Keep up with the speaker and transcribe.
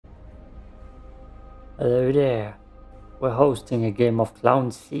Hello there. We're hosting a game of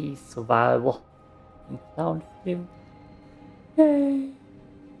Clown Sea Survival in Clownfield. Yay!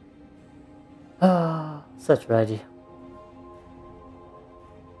 Set ready.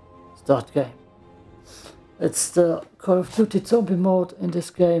 Start game. It's the Call of Duty zombie mode in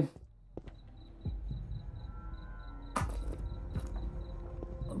this game.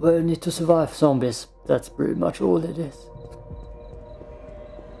 Where you need to survive zombies. That's pretty much all it is.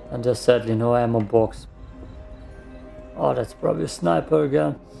 And there's sadly no ammo box. Oh, that's probably a sniper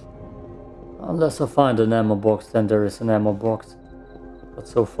again. Unless I find an ammo box, then there is an ammo box. But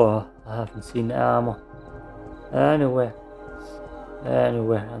so far, I haven't seen ammo anywhere.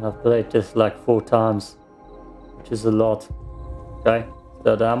 And I've played this like 4 times, which is a lot. Okay, is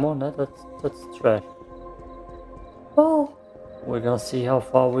that ammo? No, that's trash. Well, we're gonna see how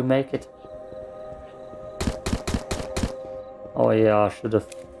far we make it. Oh yeah, I should have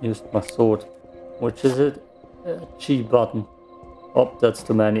used my sword. Which is it? G button. Oh, that's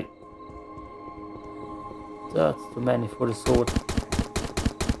too many. That's too many for the sword.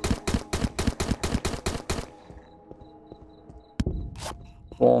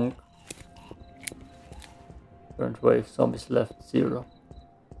 Bonk. Current wave, zombies left 0.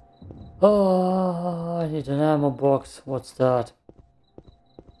 Oh, I need an ammo box. What's that?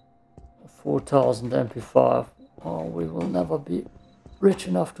 4000 MP5. Oh, we will never be rich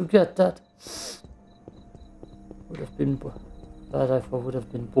enough to get that. Would have been bad if I would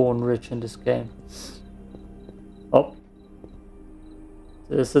have been born rich in this game. Oh,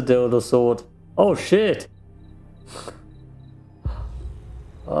 there's a dildo sword. Oh shit!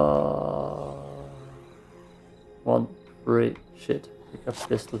 One, three, shit. Pick up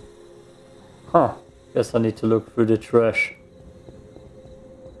pistol. Huh? Guess I need to look through the trash.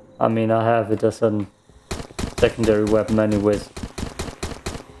 I mean, I have it as a secondary weapon anyways.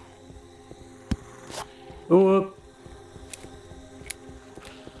 Whoop!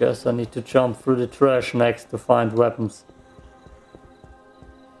 Guess I need to jump through the trash next to find weapons.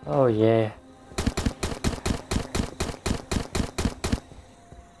 Oh yeah.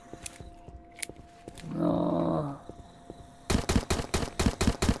 No.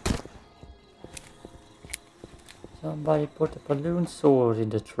 Somebody put a balloon sword in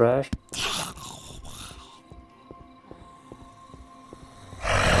the trash.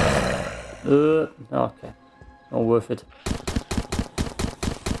 Okay. Not worth it.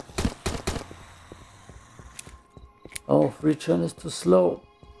 Oh, regen is too slow.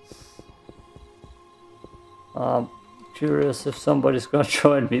 I'm curious if somebody's gonna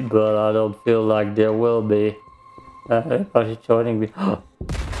join me, but I don't feel like there will be. Everybody joining me.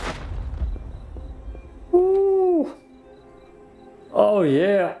 Ooh. Oh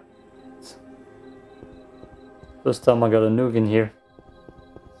yeah! First time I got a nuke in here.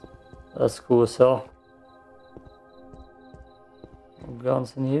 That's cool as hell. No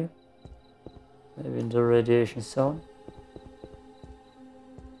guns in here. Maybe in the radiation zone.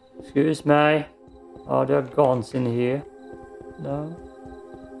 Excuse me. Are there guns in here? No?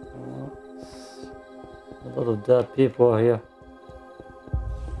 A lot of dead people are here.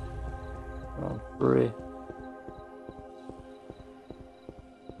 Round 3.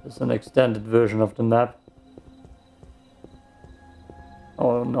 There's an extended version of the map.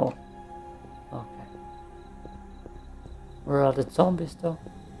 Oh no. Okay. Where are the zombies though?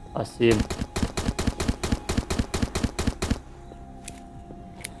 I see him.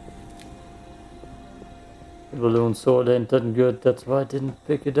 The balloon sword ain't that good, that's why I didn't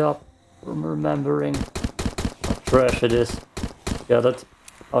pick it up from remembering how trash it is. Get it?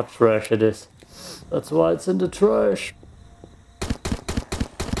 How trash it is. That's why it's in the trash.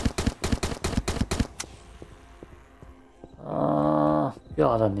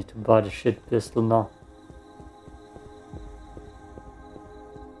 God, I need to buy the shit pistol now.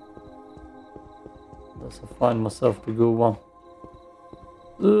 Unless I find myself the good one.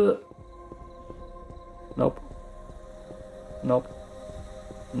 Nope. Nope.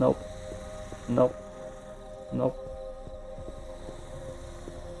 Nope. Nope. Nope.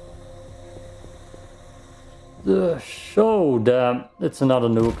 The show, damn. It's another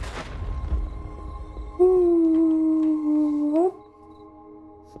nuke.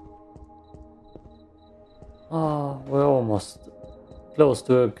 Oh, we're almost close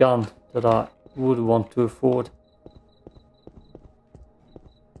to a gun that I would want to afford.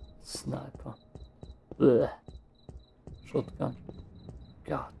 Sniper. Blech. Shotgun.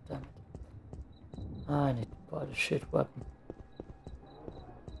 God damn it. I need to buy the shit weapon.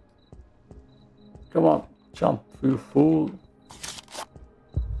 Come on, jump, you fool.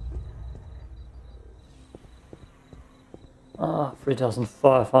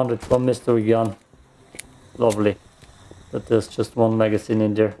 3,500 for mystery gun. lovely that there's just one magazine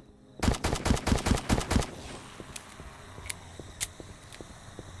in there.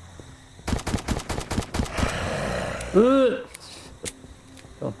 Don't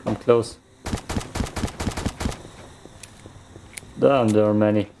come close. Damn, there are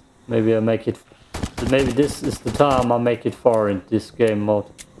many. Maybe I make it. Maybe this is the time I make it far in this game mode.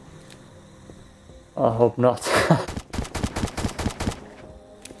 I hope not.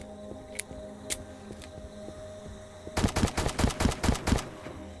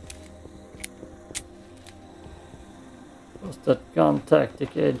 Was that gun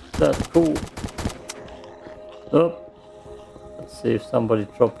tactic ain't that cool? Oh. Let's see if somebody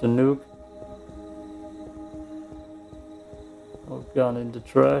dropped a nuke. Oh, gun in the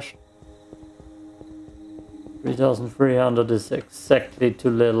trash. 3,300 is exactly too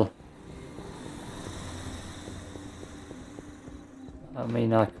little. I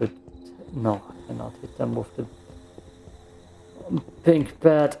mean, I could... No, I cannot hit them with the pink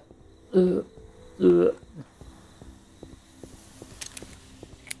pad.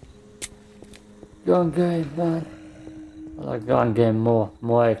 Gun game, man. I like gun game more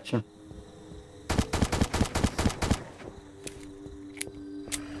action.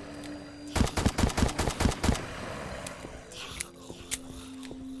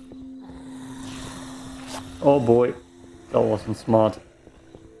 Oh boy, that wasn't smart.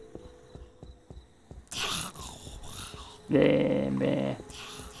 Yeah, man.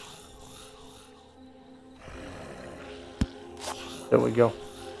 There we go.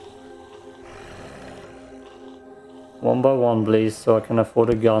 One by one, please, so I can afford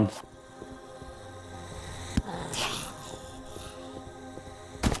a gun.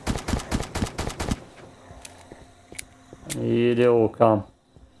 And here they all come.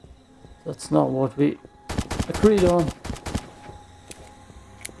 That's not what we agreed on.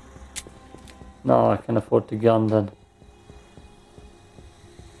 No, I can afford the gun then.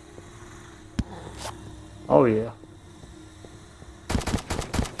 Oh yeah.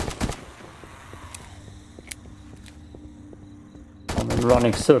 I mean,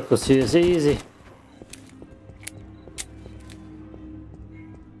 running circles here is easy.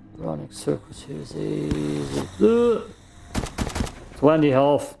 Running circles here is easy. 20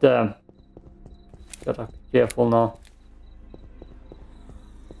 health, damn. Gotta be careful now.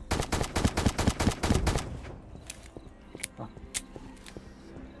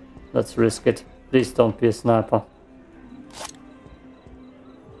 Let's risk it. Please don't be a sniper.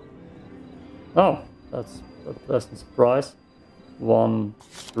 Oh, that's a pleasant surprise. 1,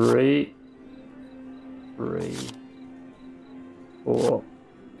 3, 3, 4.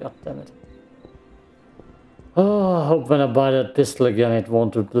 God damn it. Oh, I hope when I buy that pistol again it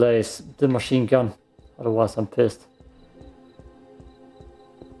won't replace the machine gun. Otherwise I'm pissed.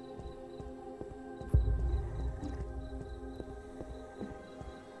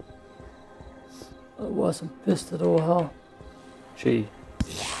 Otherwise I'm pissed at all how. Gee.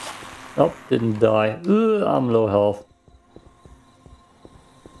 Nope, didn't die. I'm low health.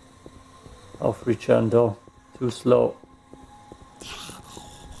 Health return though. Too slow.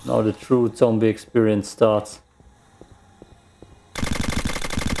 Now the true zombie experience starts.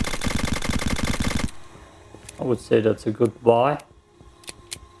 I would say that's a good buy.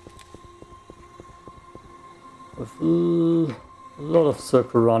 With a lot of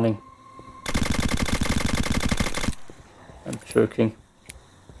circle running. And jerking.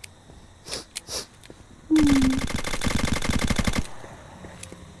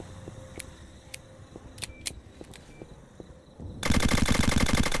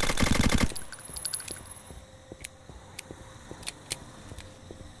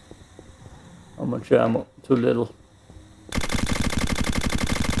 How much ammo? Too little.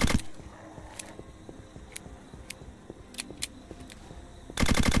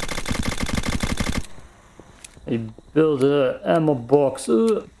 I built an ammo box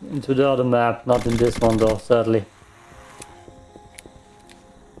into the other map, not in this one though, sadly.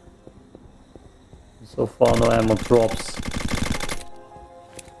 So far no ammo drops.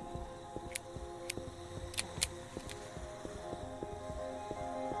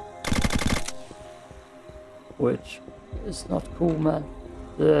 Which is not cool, man.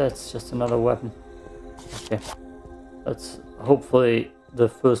 It's just another weapon. Okay. Let's hopefully the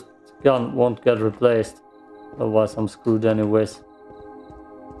first gun won't get replaced. Otherwise I'm screwed anyways.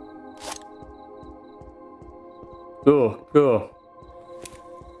 Go, go.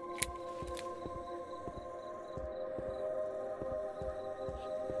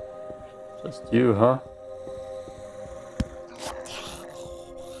 Just you, huh?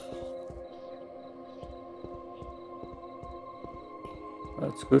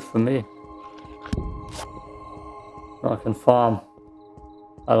 That's good for me. I can farm.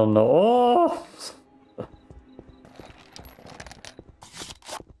 I don't know. Oh!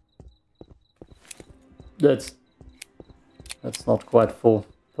 That's not quite full.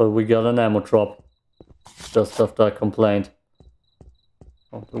 But we got an ammo drop. Just after I complained.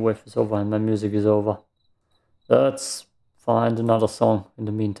 Oh, the wave is over and my music is over. Let's find another song in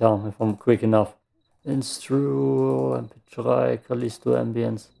the meantime, if I'm quick enough. Instru, MP3, Callisto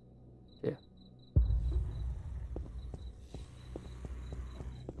Ambience. Yeah.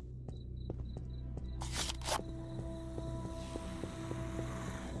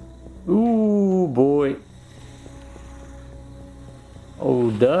 Ooh, boy.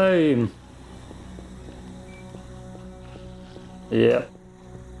 Oh, damn. Yeah.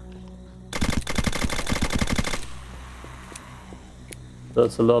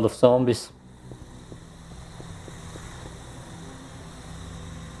 That's a lot of zombies.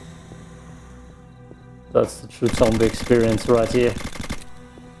 That's the true zombie experience right here.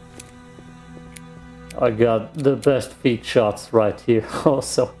 I got the best feet shots right here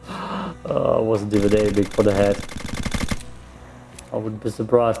also. Wasn't even aiming for the head. I would be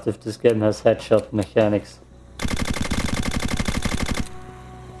surprised if this game has headshot mechanics.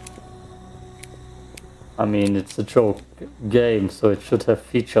 I mean, it's a joke game, so it should have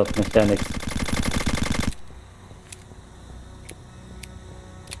feet shot mechanics.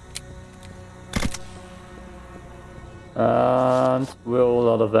 And we're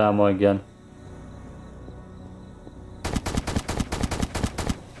all out of ammo again.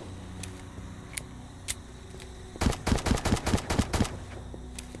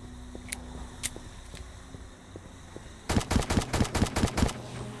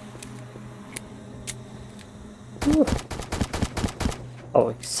 How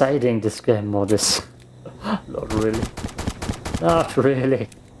exciting this game mode is. Not really. Not really.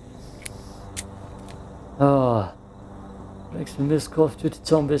 Ah, makes me miss Call of Duty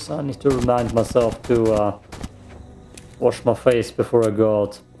Zombies. I need to remind myself to wash my face before I go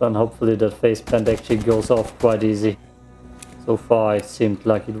out. Then hopefully that face paint actually goes off quite easy. So far it seemed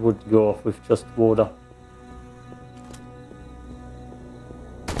like it would go off with just water.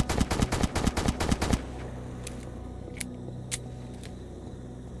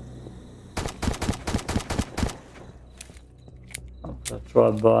 Try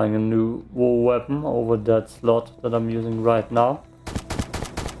buying a new war weapon over that slot that I'm using right now,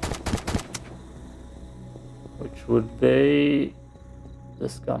 which would be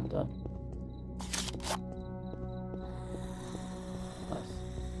this gun then. Nice.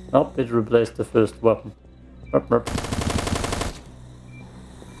 Nope, it replaced the first weapon. Merp, merp.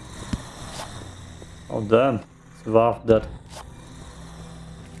 Oh damn, survived that.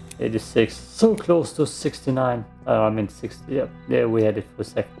 86, so close to 69. I mean 60, yeah, we had it for a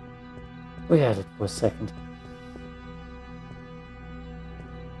second. We had it for a second.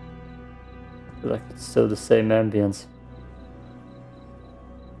 Feel like it's still the same ambience.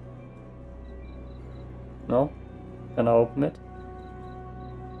 No? Can I open it?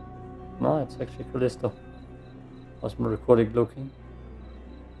 No, it's actually Callisto. How's my recording looking?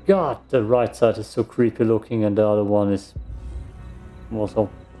 God, the right side is so creepy looking and the other one is more so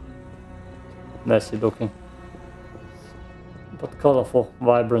messy looking, but colorful,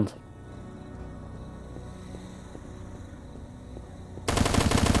 vibrant.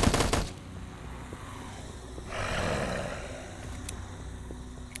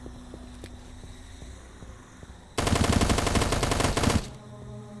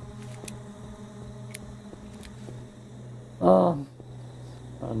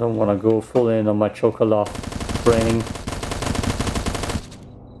 I don't want to go full in on my Joker training.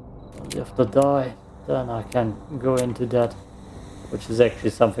 If I die, then I can go into that, which is actually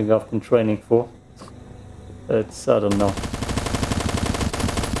something I've been training for. It's, I don't know.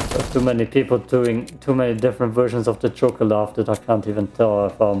 There are too many people doing too many different versions of the Joker that I can't even tell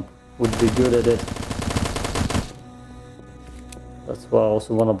if I would be good at it. That's why I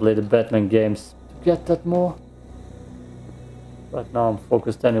also want to play the Batman games to get that more. Right now I'm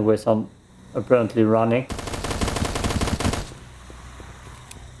focused anyways on apparently running.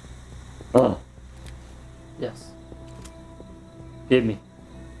 Oh. Yes. Give me.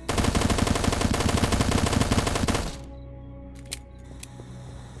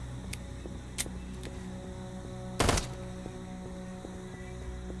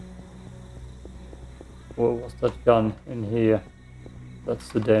 What was that gun in here? That's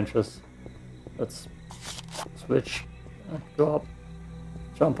too dangerous. Let's switch and go up.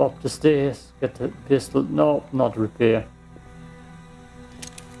 Jump up the stairs. Get the pistol. No, not repair.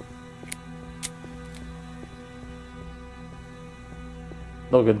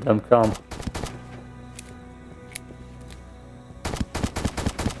 Look at them come.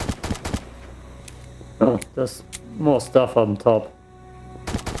 Oh, there's more stuff on top.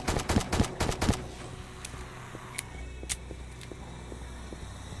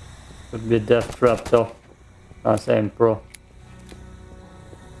 Could be a death trap though. Nice aim, bro.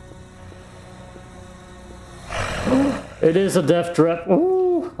 It is a death trap.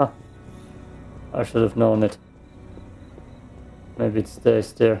 Ooh. I should have known it. Maybe it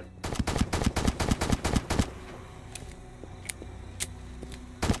stays there.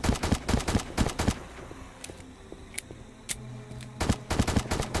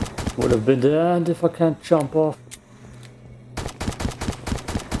 Would have been the end if I can't jump off.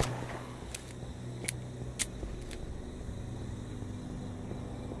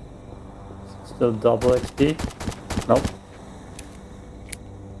 Still double XP? Nope.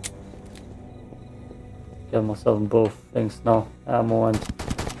 Get myself both things now. Ammo and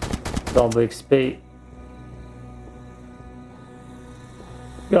double XP.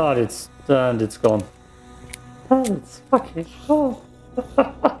 God, it's gone. Oh, it's fucking gone.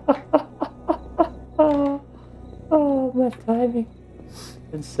 Oh, my timing.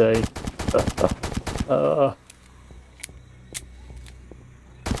 Insane.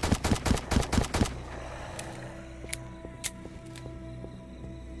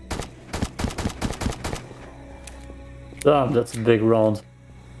 Damn, that's a big round.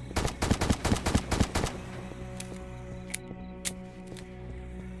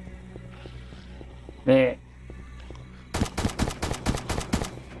 Meh.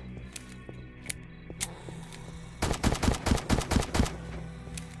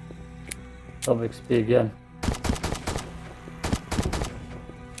 Double XP again.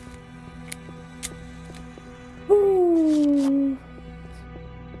 Woo.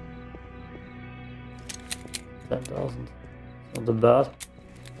 10,000. Not that bad.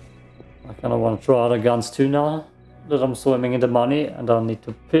 I kind of want to try other guns too now that I'm swimming in the money and I need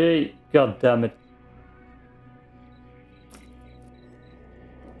to pay. God damn it.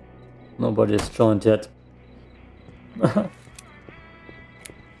 Nobody has joined yet.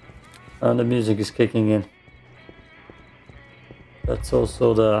 And the music is kicking in. That's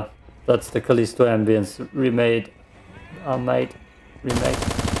also the Callisto ambience remade. Remake.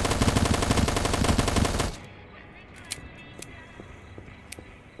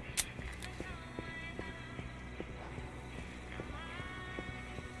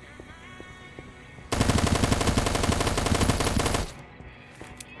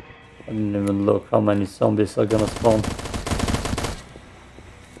 I didn't even look how many zombies are gonna spawn.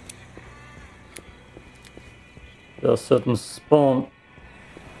 There are certain spawn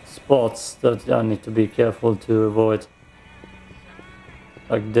spots that I need to be careful to avoid.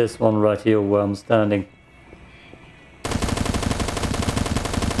 Like this one right here where I'm standing.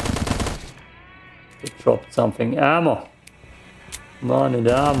 It dropped something. Ammo! Money,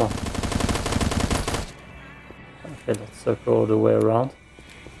 the ammo. Okay, let's circle all the way around.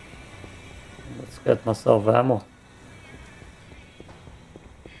 Let's get myself ammo.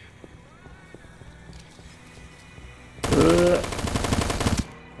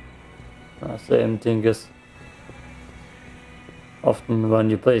 Same thing as often when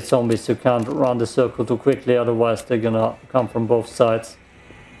you play zombies you can't run the circle too quickly, otherwise they're gonna come from both sides,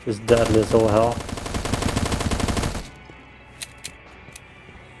 which is deadly as all hell.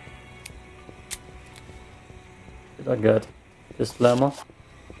 Did I get this lemma?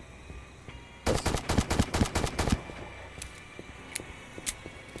 Yes.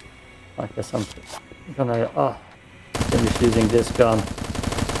 I guess I'm gonna finish using this gun.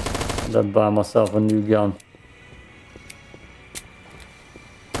 Then buy myself a new gun.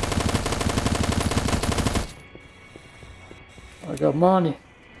 I got money.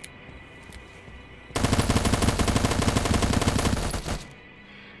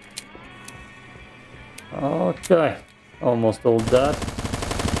 Okay, almost all that.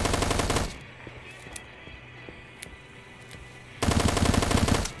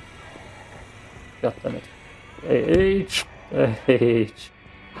 God damn it. H.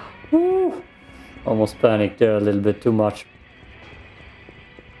 Woo. Almost panicked there a little bit too much.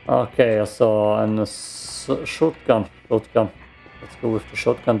 Okay, I saw a shotgun. Let's go with the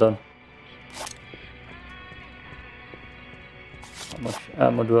shotgun then. How much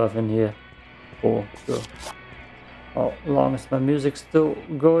ammo do I have in here? 4, sure. How long is my music still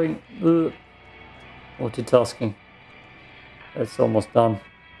going? Multitasking. It's almost done.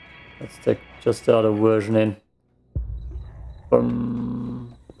 Let's take just the other version in.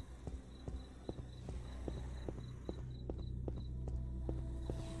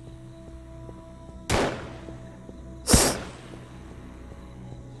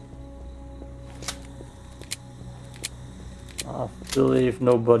 believe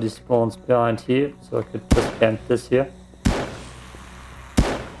nobody spawns behind here, so I could just camp this here.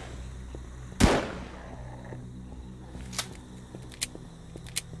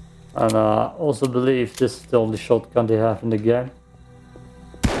 And I also believe this is the only shotgun they have in the game.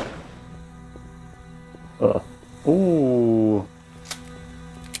 Ooh,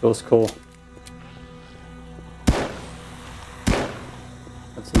 that was cool.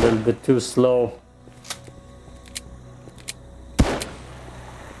 That's a little bit too slow.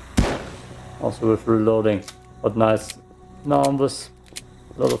 Also with reloading, but nice numbers,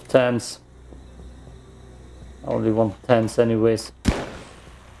 a lot of 10s. I only want 10s anyways.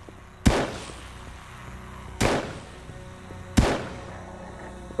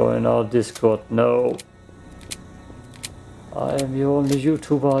 Going out Discord, no. I am the only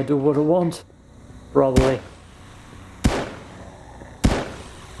YouTuber, I do what I want. Probably.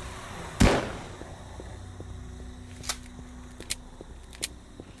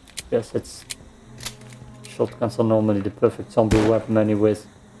 Guess it's... Shotguns are normally the perfect zombie weapon anyways.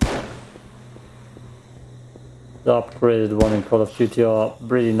 The upgraded one in Call of Duty are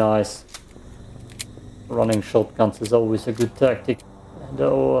pretty nice. Running shotguns is always a good tactic. And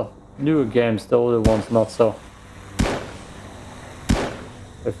the newer games, the older ones not so.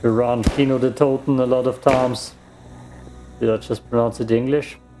 If you run Kino der Toten a lot of times, did I just pronounce it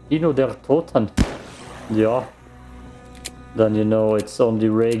English? Kino der Toten. Yeah. Then you know it's only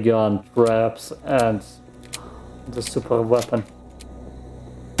ray gun, traps and the super weapon.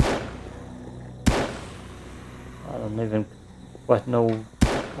 I don't even quite know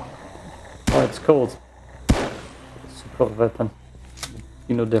what it's called. Super weapon.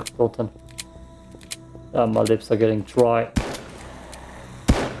 Kino der Toten. My lips are getting dry.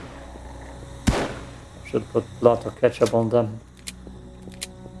 Should put blood or ketchup on them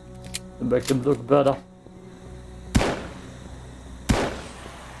to make them look better.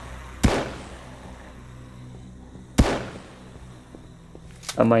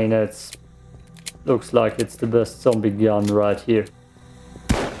 I mean, it's looks like it's the best zombie gun right here.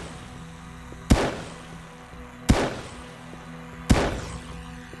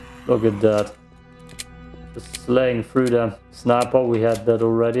 Look at that. Just slaying through them. Sniper, we had that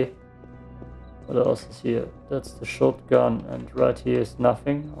already. What else is here? That's the shotgun, and right here is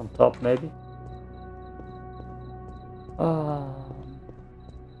nothing. On top, maybe.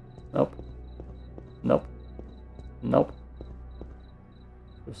 Nope. Nope. Nope.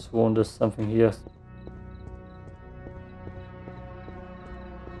 I've sworn there's something here.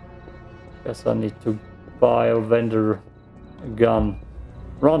 Guess I need to buy or vendor a gun.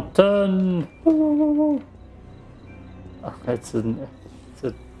 Run, turn! It's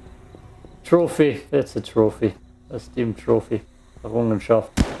a trophy. It's a trophy. A Steam trophy.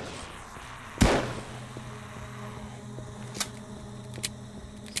 Errungenschaft.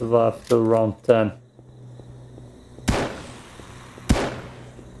 Survived till round 10.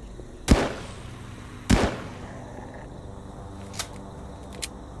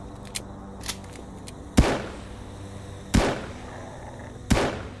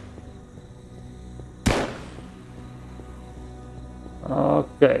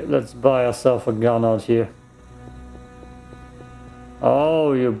 Okay, let's buy ourselves a gun out here.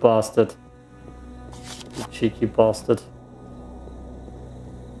 Oh, you bastard. You cheeky bastard.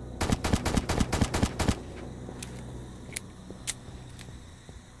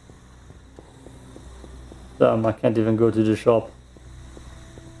 Damn, I can't even go to the shop.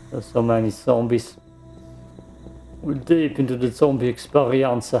 There's so many zombies. We're deep into the zombie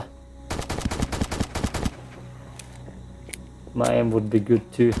experience. My aim would be good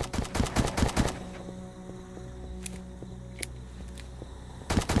too.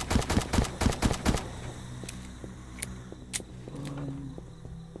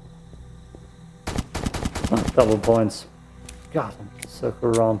 Double points. God, circle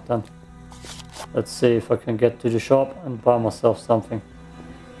around then. Let's see if I can get to the shop and buy myself something.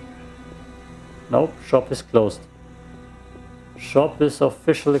 Nope, shop is closed. Shop is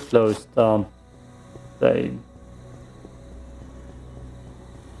officially closed down. They...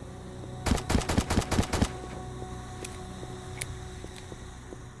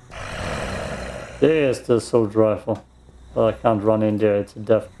 There's the assault rifle. But I can't run in there, it's a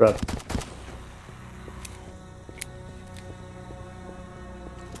death trap.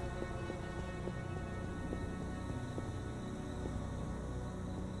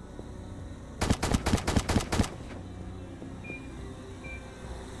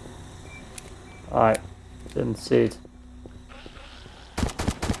 I didn't see it.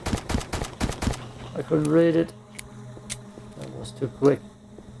 I couldn't read it. That was too quick.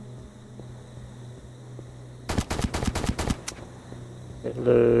 Okay,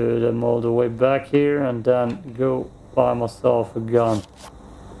 load them all the way back here and then go buy myself a gun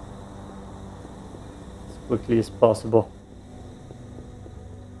as quickly as possible.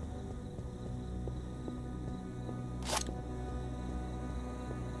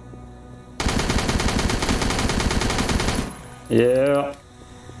 Yeah,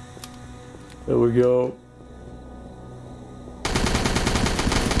 there we go.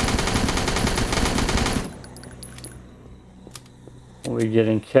 We're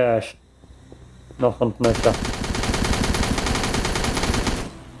getting cash. Nog een knukken.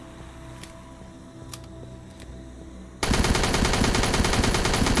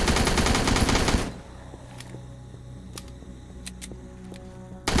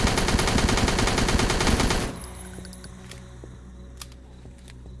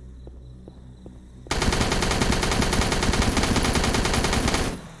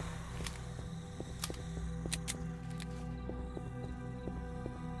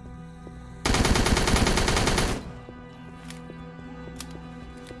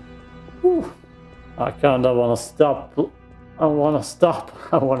 I kinda wanna stop. I wanna stop,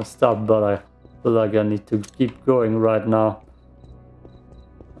 but I feel like I need to keep going right now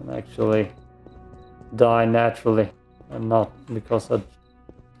and actually die naturally and not because I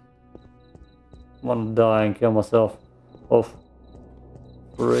want to die and kill myself off.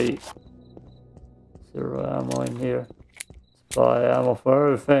 3. 0 ammo in here. Let's buy ammo for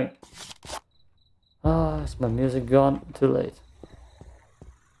everything. Ah, is my music gone? Too late.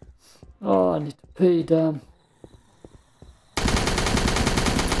 Oh, I need to pee, damn.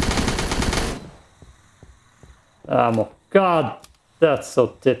 Ammo. God, that's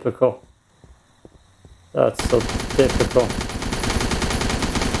so typical. That's so typical.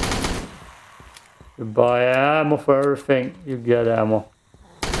 You buy ammo for everything, you get ammo.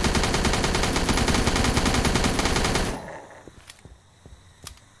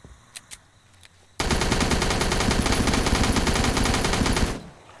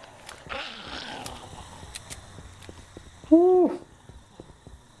 Woo.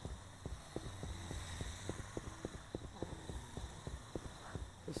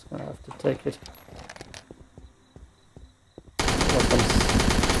 Just gonna have to take it.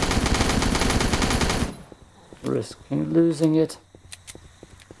 Risking losing it.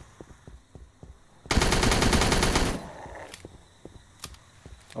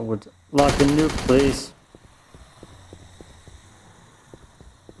 I would like a nuke, please.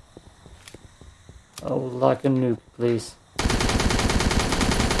 I would like a nuke, please.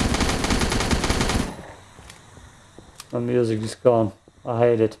 My music is gone. I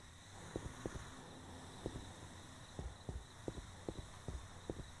hate it.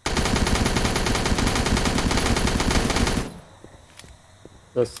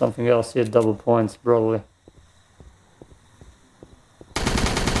 There's something else here, double points, probably.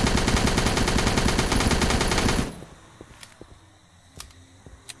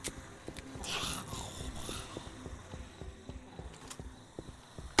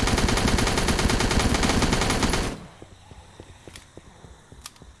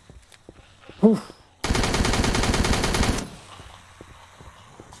 Oof.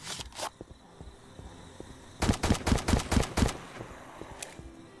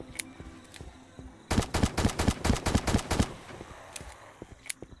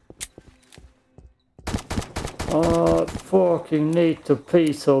 Oh, I fucking need to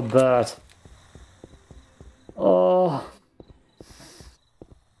pee so bad. Oh.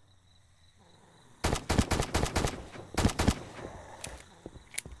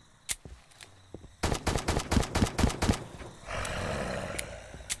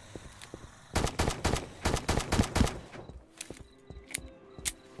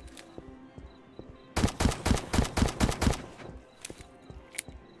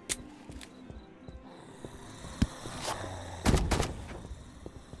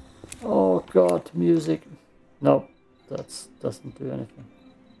 Oh god, music. No, that doesn't do anything.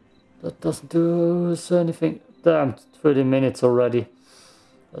 That doesn't do anything. Damn, 30 minutes already.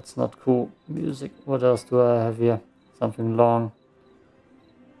 That's not cool. Music. What else do I have here? Something long.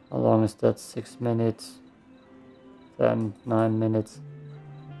 How long is that? 6 minutes. 10, 9 minutes.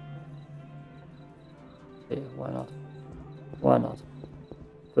 Okay, why not? Why not?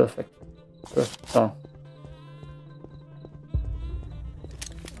 Perfect. Perfect song.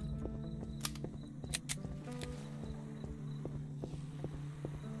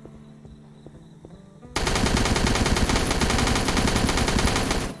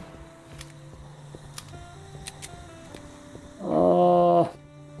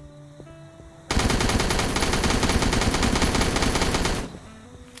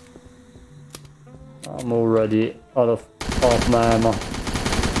 I'm already out of half my ammo.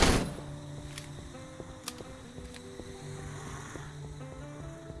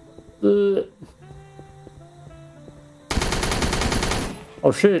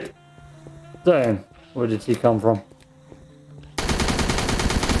 Oh shit! Damn, where did he come from?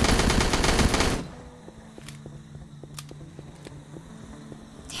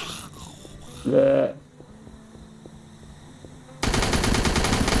 Yeah.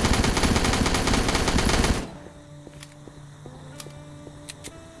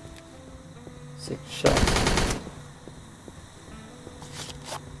 Six shots.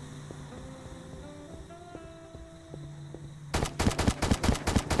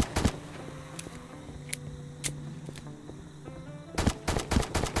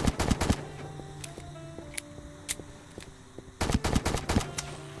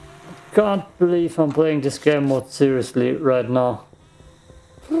 Can't believe I'm playing this game more seriously right now.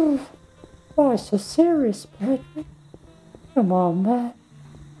 Why so serious, Patrick? Come on, man.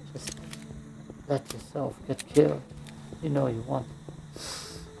 Just let yourself get killed. You know you want.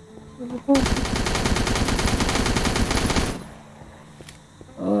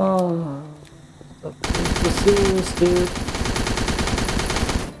 Oh, stop being so serious, dude.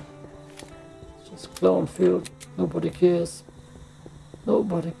 It's just Clownfield. Nobody cares.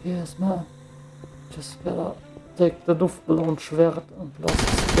 Nobody cares, man. Just gotta take the Luftballonschwert und lass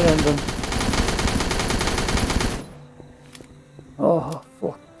es beenden. Oh,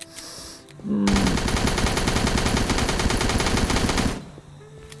 fuck.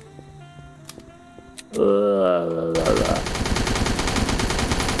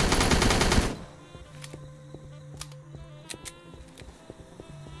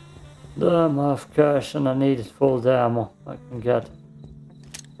 Damn, I have cash and I need full ammo I can get.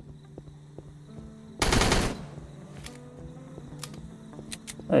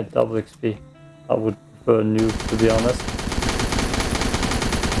 Hey, double XP. I would prefer nuke, to be honest.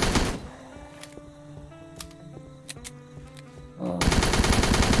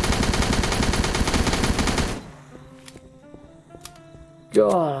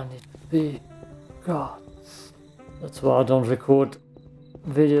 God, I need to be. God. That's why I don't record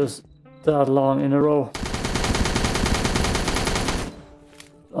videos that long in a row.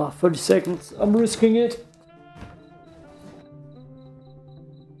 30 seconds. I'm risking it.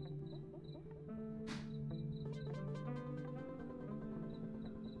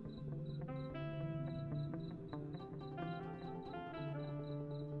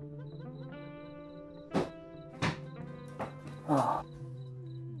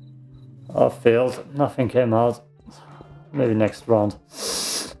 I failed, nothing came out. Maybe next round.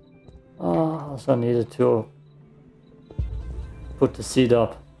 Also needed to put the seat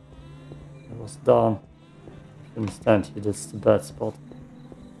up. It was down. Couldn't stand here, that's the bad spot.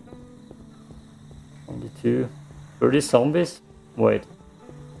 Only 30 zombies? Wait.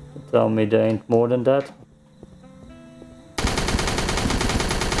 Tell me there ain't more than that.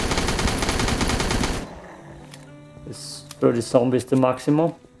 Is 30 zombies the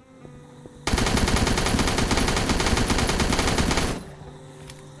maximum?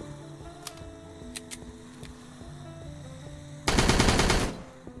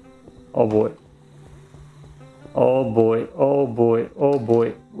 Oh boy. Oh boy, oh boy, oh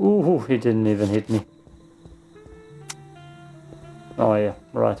boy. Ooh, he didn't even hit me. Oh yeah,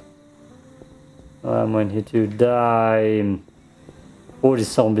 right. I'm in here to die. 40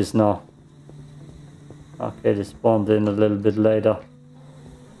 zombies now. Okay, they spawned in a little bit later.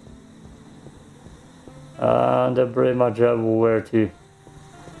 And they're pretty much everywhere too.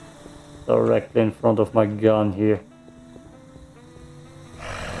 Directly in front of my gun here.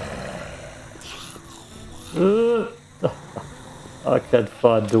 I can't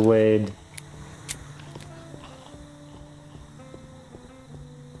find the way.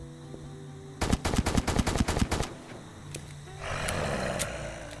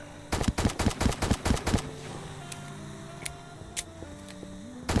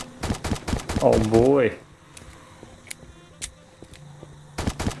 Oh boy.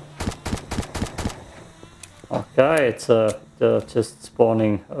 Okay, it's they're just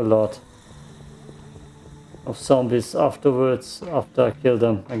spawning a lot of zombies afterwards, after I kill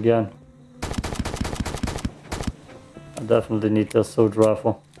them again. I definitely need the assault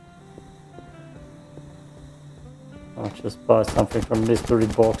rifle. I'll just buy something from mystery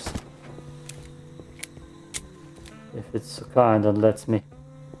box. If it's so kind and lets me.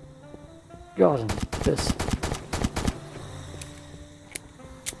 God, this.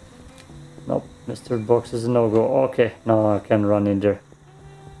 Nope, mystery box is a no-go. Okay, now I can run in there.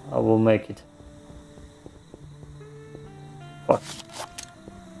 I will make it. Fuck.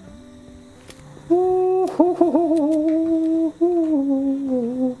 Woo. I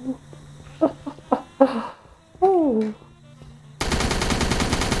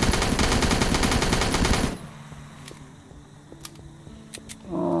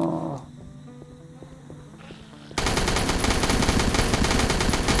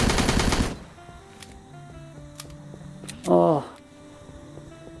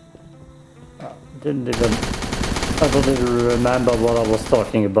don't even remember what I was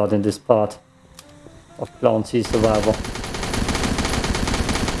talking about in this part of Clown Sea Survival.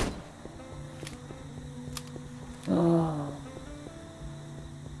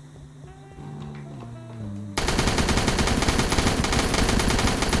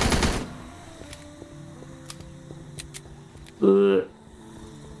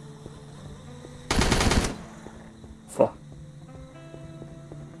 Fuck.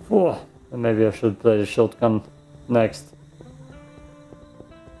 Maybe I should play the shotgun next.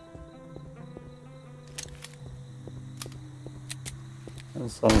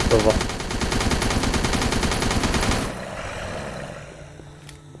 And something's over.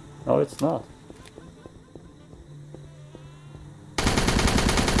 No, it's not.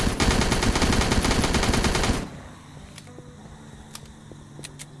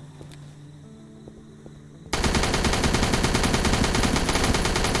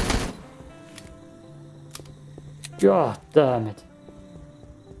 God damn it.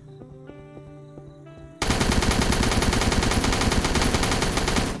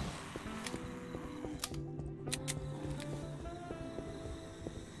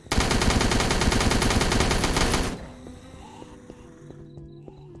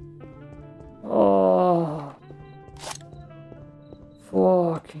 Oh.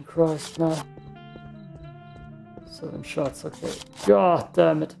 Fucking Christ, man. 7 shots, okay. God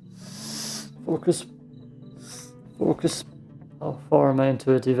damn it. Focus. Focus. How far am I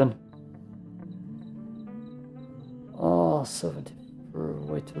into it even? Oh, 70.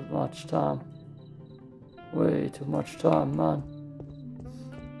 Way too much time. Way too much time, man.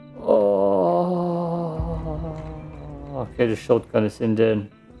 Oh. Okay, the shotgun is in there.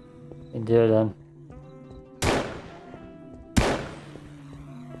 In there then.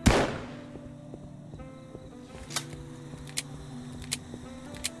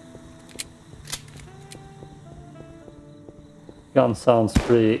 Gun sounds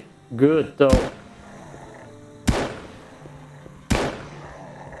pretty good though.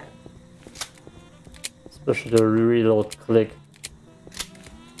 Especially the reload click.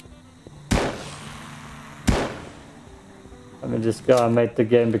 I mean, this guy made the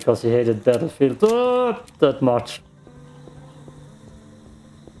game because he hated Battlefield that much.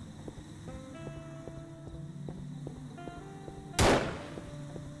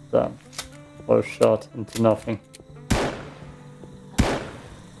 Damn. One shot into nothing.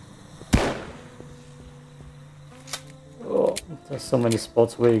 There's so many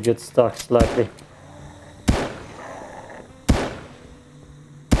spots where you get stuck slightly.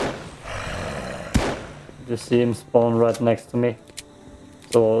 You see him spawn right next to me.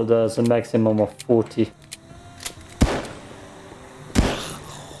 So there's a maximum of 40.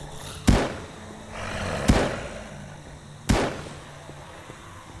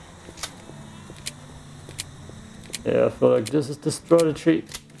 Yeah, I feel like this is the strategy.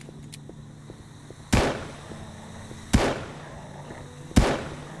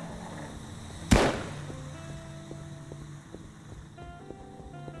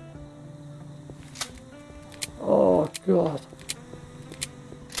 Oh God.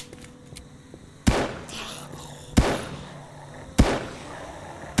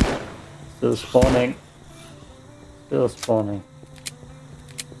 Still spawning. Still spawning.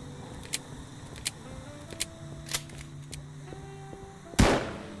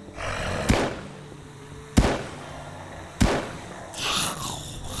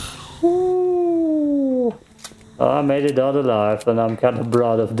 Ooh. I made it out alive and I'm kind of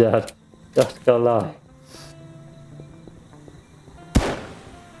proud of that. Just gonna lie.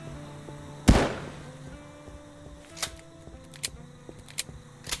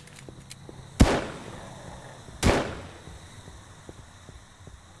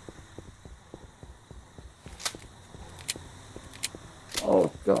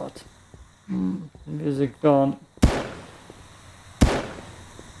 Oh God. Music gone.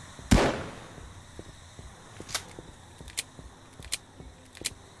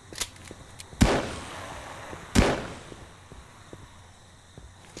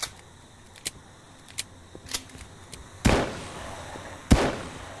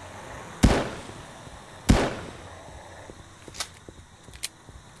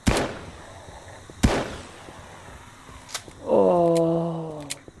 Oh.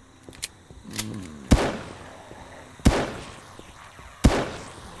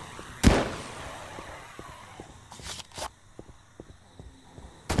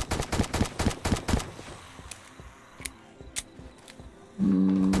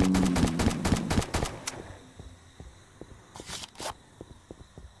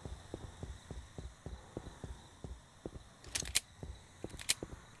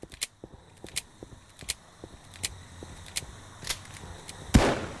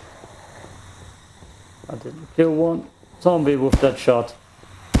 I didn't kill one zombie with that shot.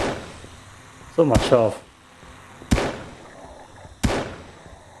 So much health.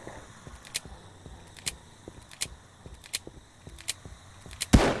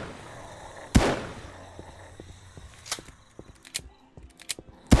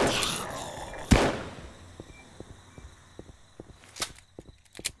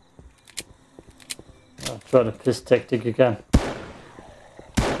 I'll try the piss tactic again.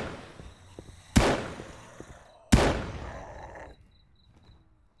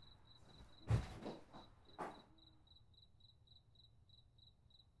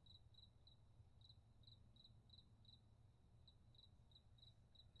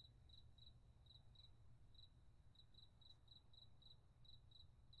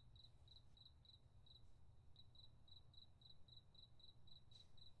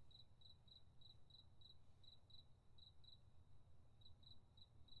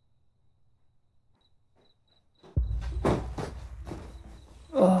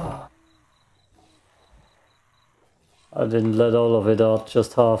 Oh. I didn't let all of it out,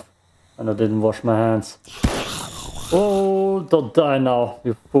 just half. And I didn't wash my hands. Oh, don't die now,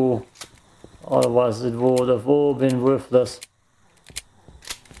 you fool. Otherwise it would have all been worthless.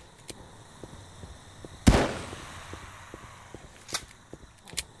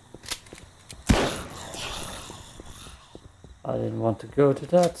 I didn't want to go to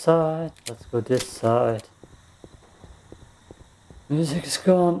that side. Let's go this side. Music is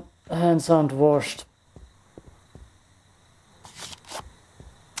gone. Hands aren't washed.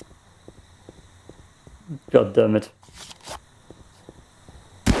 God damn it.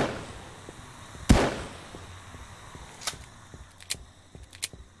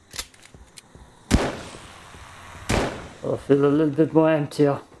 I feel a little bit more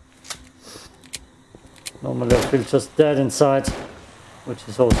emptier. Normally I feel just dead inside, which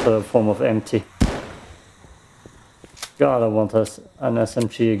is also a form of empty. God, I want an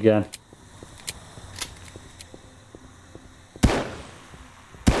SMG again.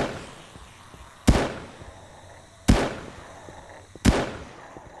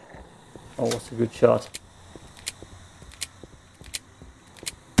 Oh, that's a good shot.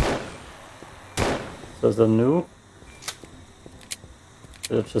 So there's a nuke.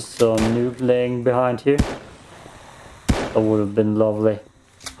 I just saw a nuke laying behind here. That would have been lovely.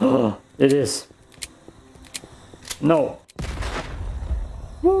 It is. No.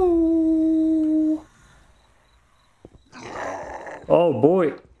 Woo. Oh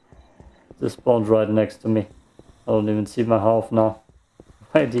boy. This spawned right next to me. I don't even see my health now.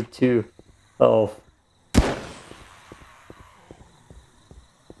 22 health.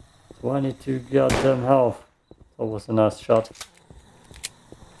 22 goddamn health. That was a nice shot.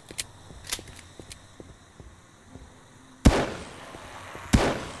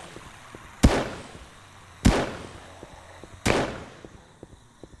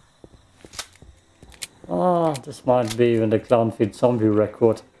 Ah, this might be even the Clownfield zombie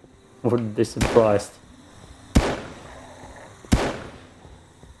record. Wouldn't be surprised.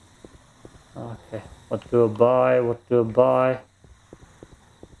 Okay, what do I buy? What do I buy?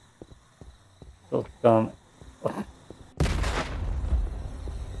 Shotgun.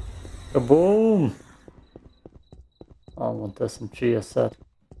 Kaboom! I want SMG as said.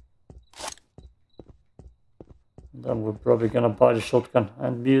 Then we're probably gonna buy the shotgun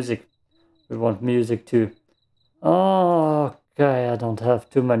and music. We want music too. Oh, okay, I don't have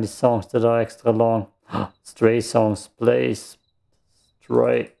too many songs that are extra long. Stray songs, please.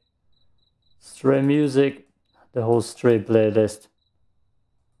 Stray. Stray music. The whole Stray playlist.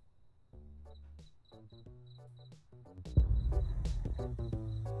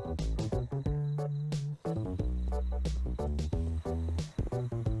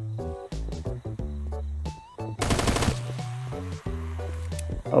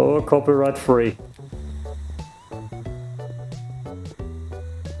 Oh, copyright free.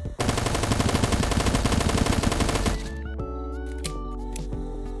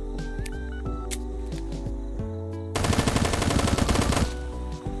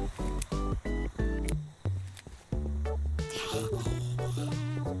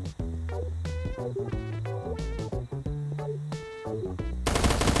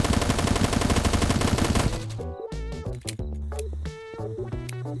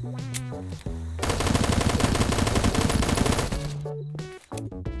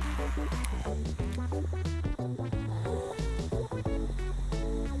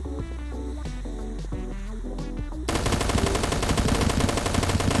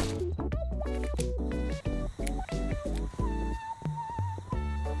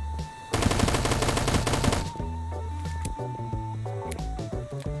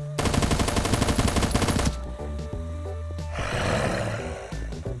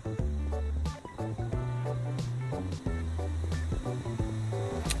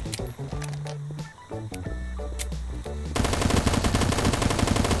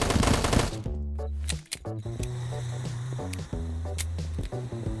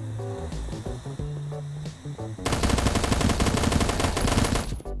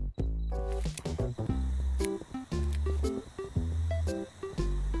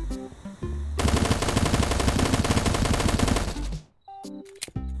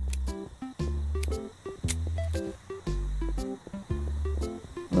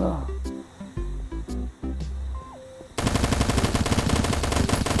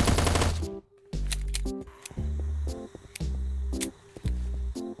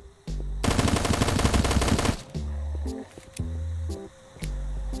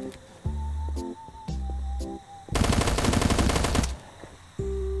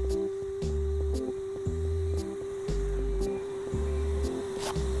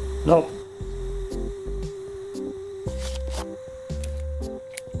 Nope.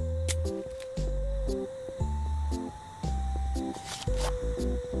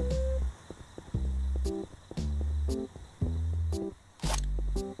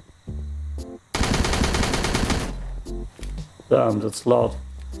 Damn, that's loud.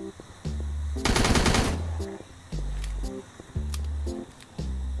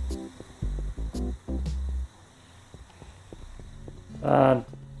 And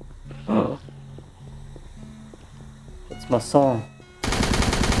that's my song.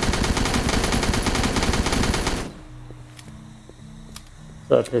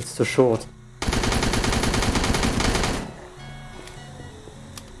 That it's too short.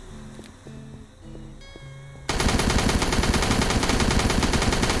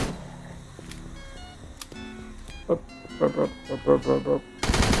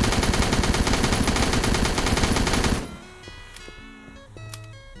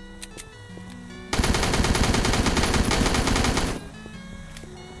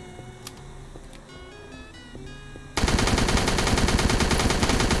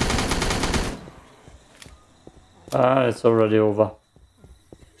 Ah, it's already over.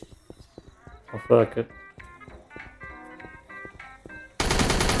 Oh, fuck it.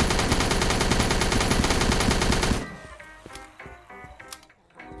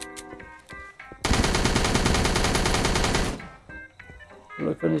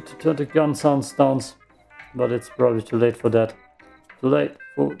 Look, I need to turn the gun sounds down, but it's probably too late for that. Too late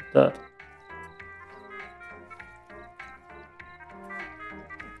for that.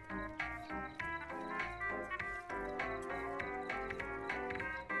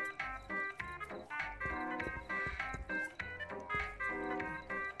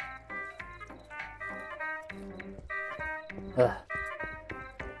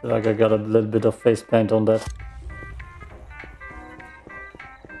 Feel like I got a little bit of face paint on that.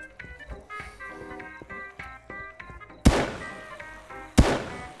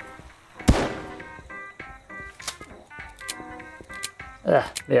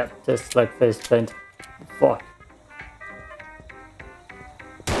 Yeah, tastes like face paint. Fuck.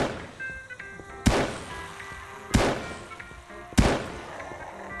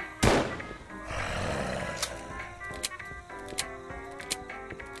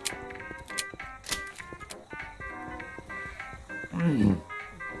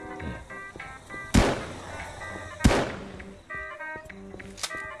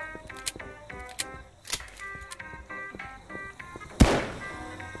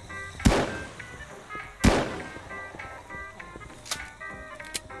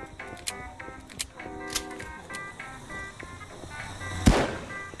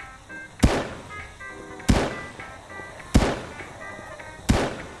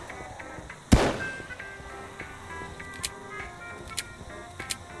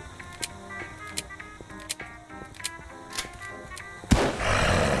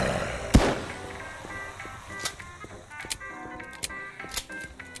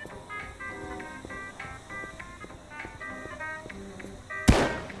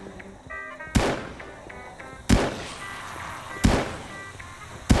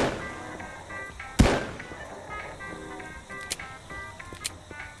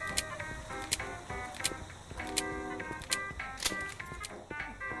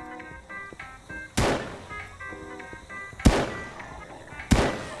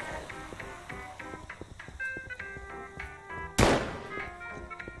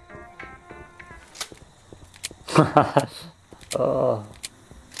 Oh,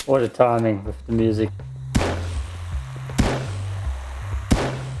 what a timing with the music.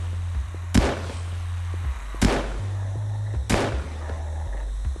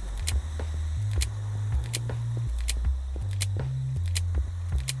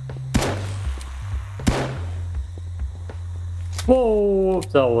 Whoa,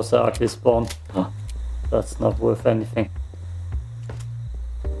 that was an ugly spawn. That's not worth anything.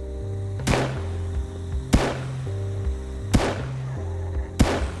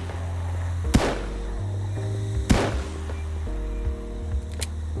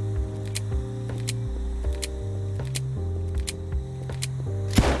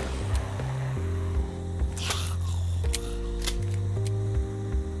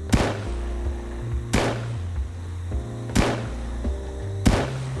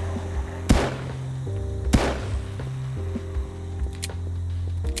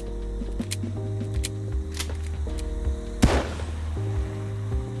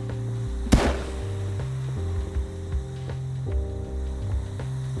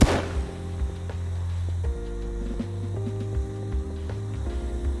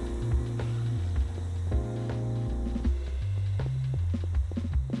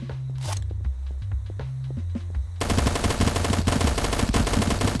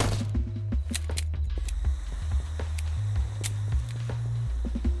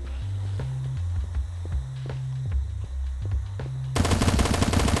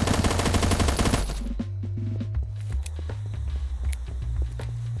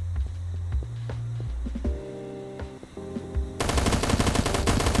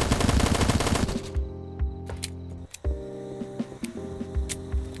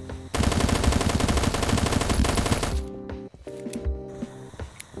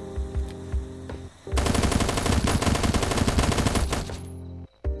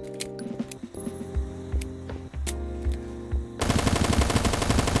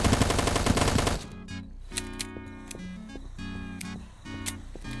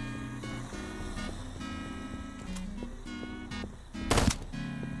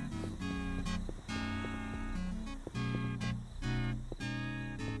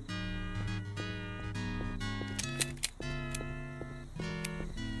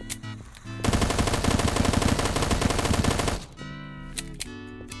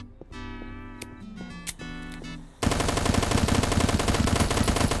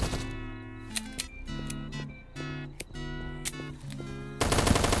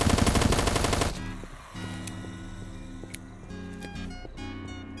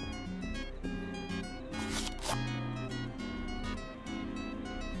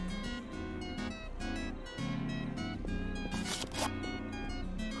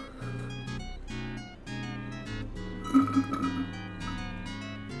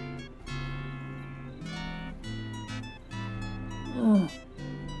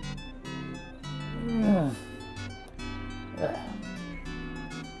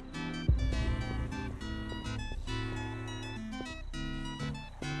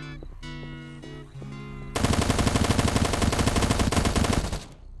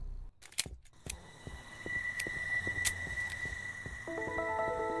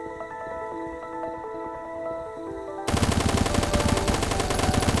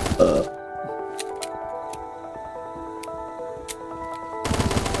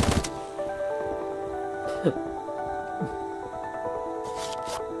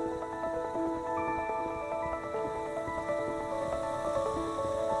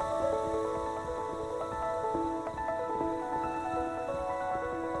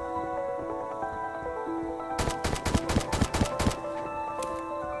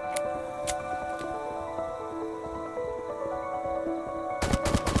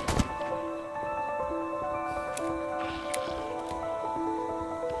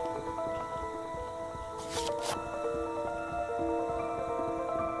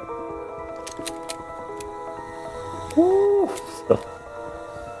 Woo! So.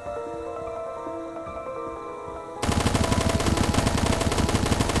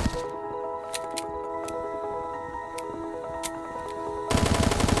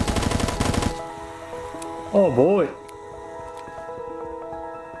 Oh boy!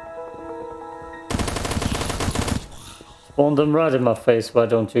 Spawn them right in my face, why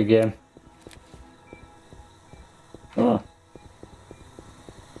don't you, game? Oh.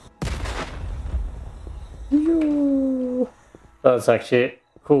 That's actually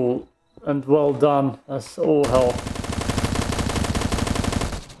cool and well done as all hell.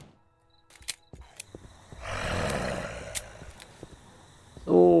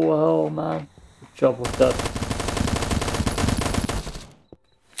 Oh hell, man. Good job with that.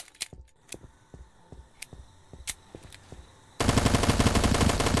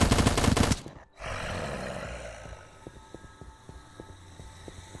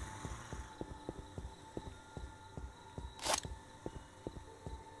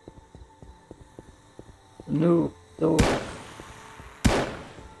 No, no.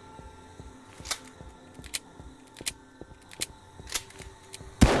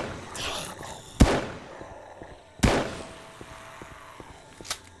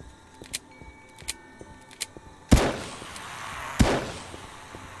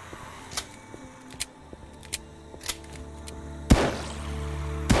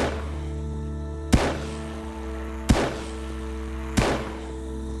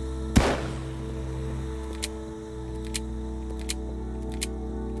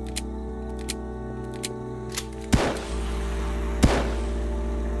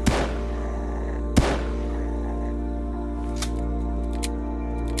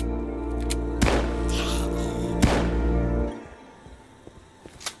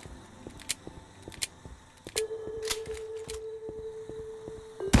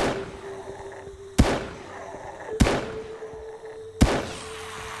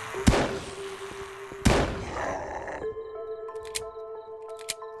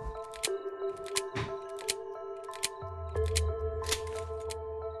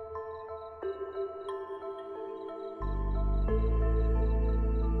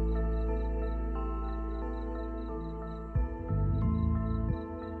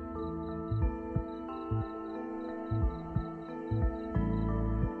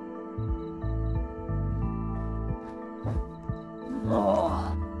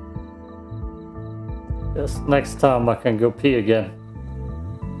 Oh. Just next time I can go pee again.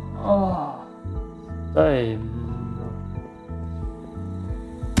 Oh, damn.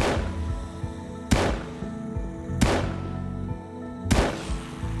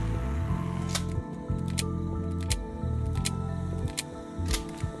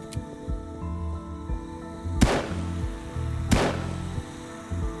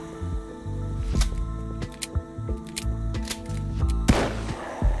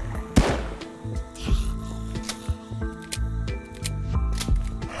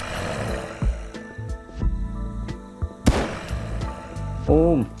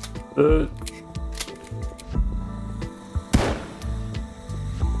 Boom.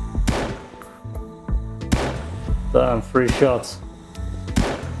 Damn, 3 shots.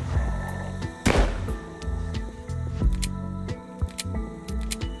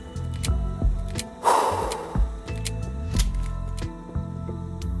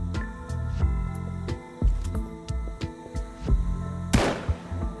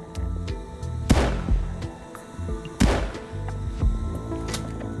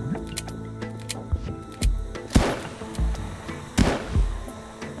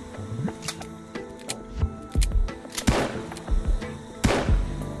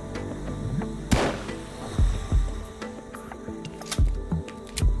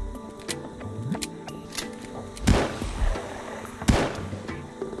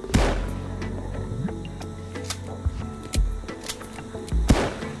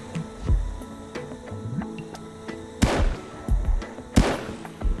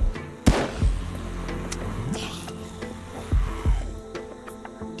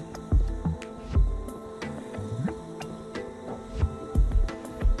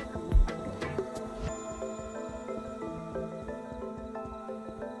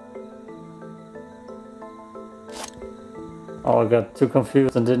 Oh, I got too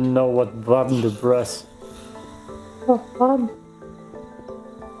confused and didn't know what button to press. What button?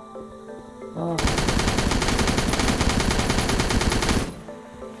 Oh.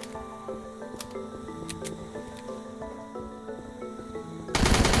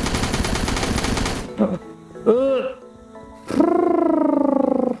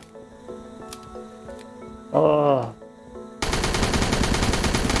 Oh.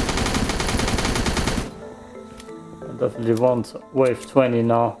 I definitely want wave 20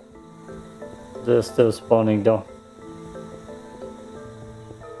 now. They're still spawning though.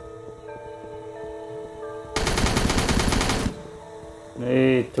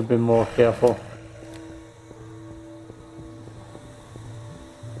 Need to be more careful.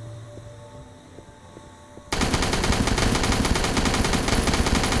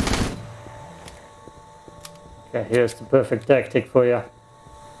 Okay, here's the perfect tactic for you.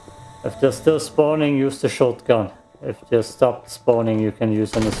 If they're still spawning, use the shotgun. If they stopped spawning, you can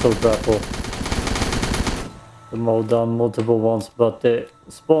use an assault rifle to mow down multiple ones, but they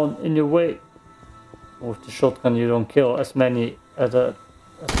spawn in your way. With the shotgun, you don't kill as many at a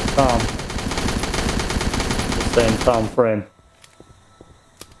time. The same time frame.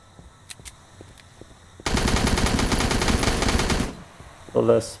 So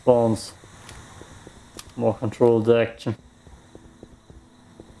less spawns, more controlled action.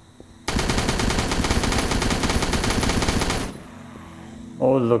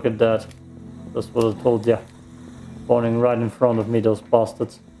 Oh, look at that. That's what I told you. Spawning right in front of me, those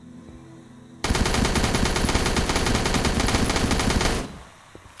bastards.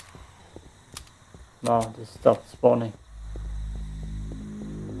 No, they stopped spawning.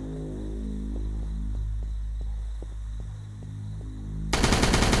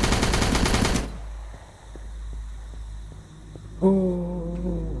 Ooh.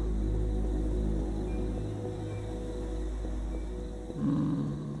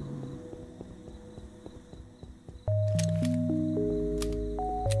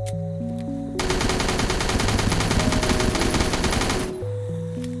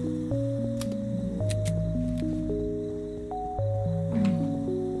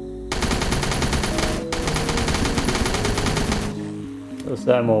 There's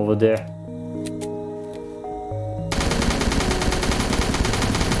ammo over there.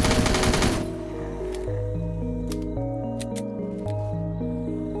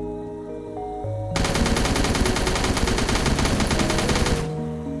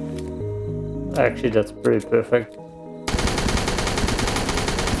 Actually, that's pretty perfect.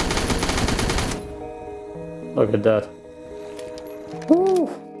 Look at that. Ooh.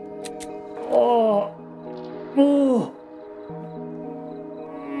 Oh. Ooh.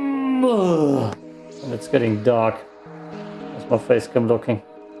 And it's getting dark as my face come looking.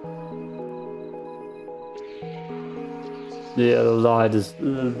 Yeah, the light is a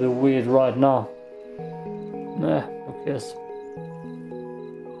little bit weird right now. Nah, who cares?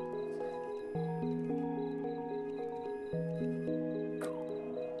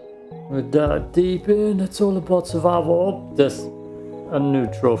 We're that deep in, it's all about survival. Oh, there's a new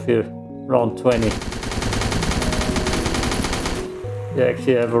trophy, round 20. You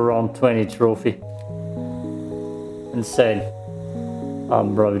actually have a round 20 trophy. Insane.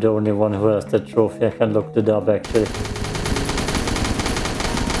 I'm probably the only one who has that trophy. I can look it up actually.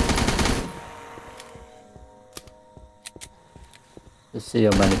 You see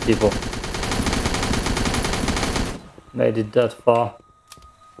how many people made it that far.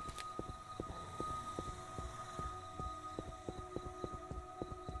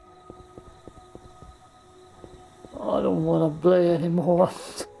 I don't want to play anymore.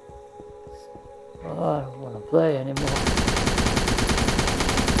 I don't want to play anymore.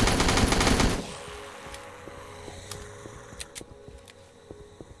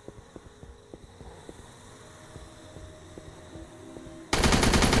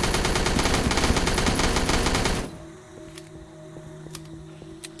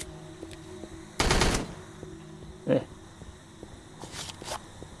 Yeah.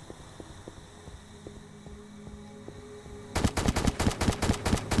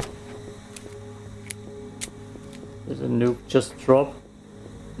 Did a nuke just drop?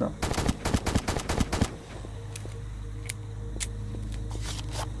 No.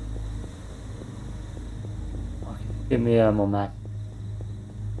 Okay, give me ammo, man.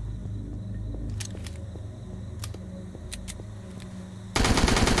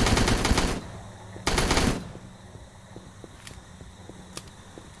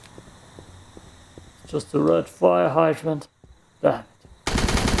 Just a red fire hydrant. Damn it.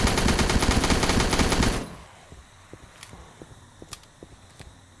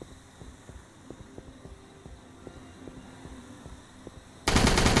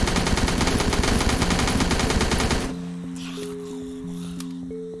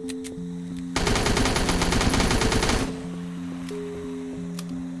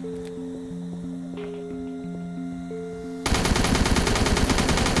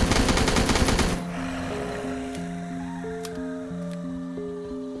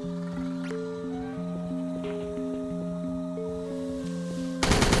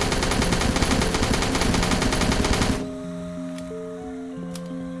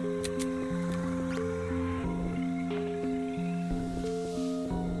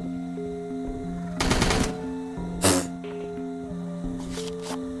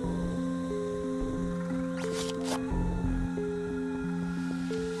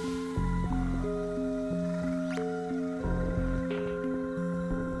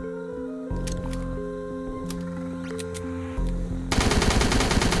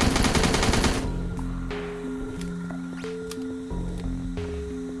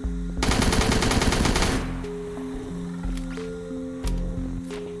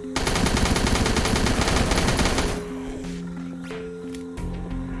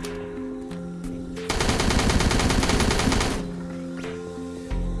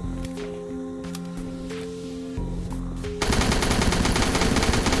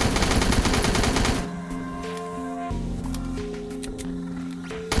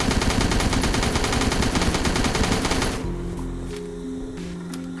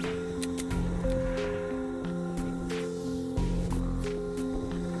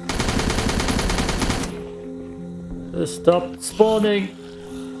 stop spawning.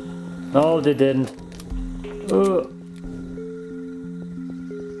 No, they didn't.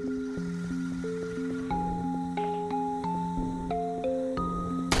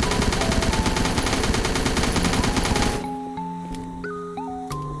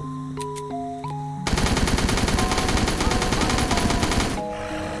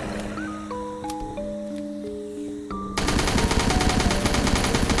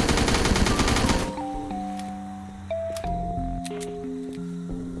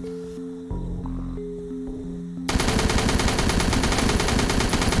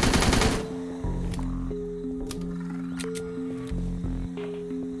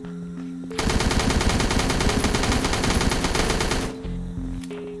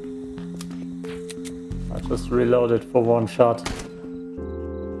 Just reloaded for one shot.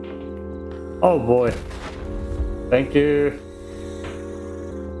 Oh boy. Thank you.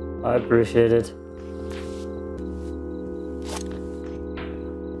 I appreciate it.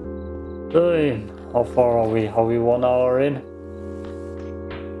 Damn. How far are we? Are we 1 hour in?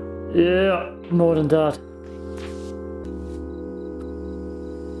 Yeah, more than that.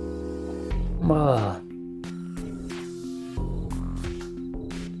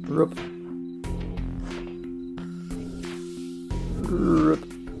 Rup.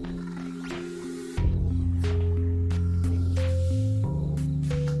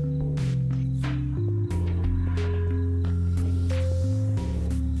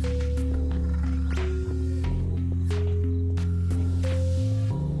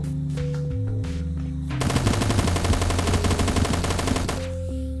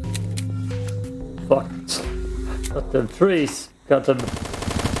 Fuck. Got them trees. Got them.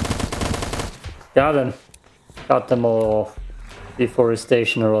 Got them. Got them all off.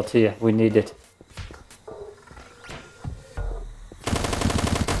 Deforestation rot here. We need it.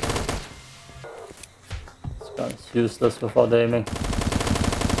 This gun's useless without aiming.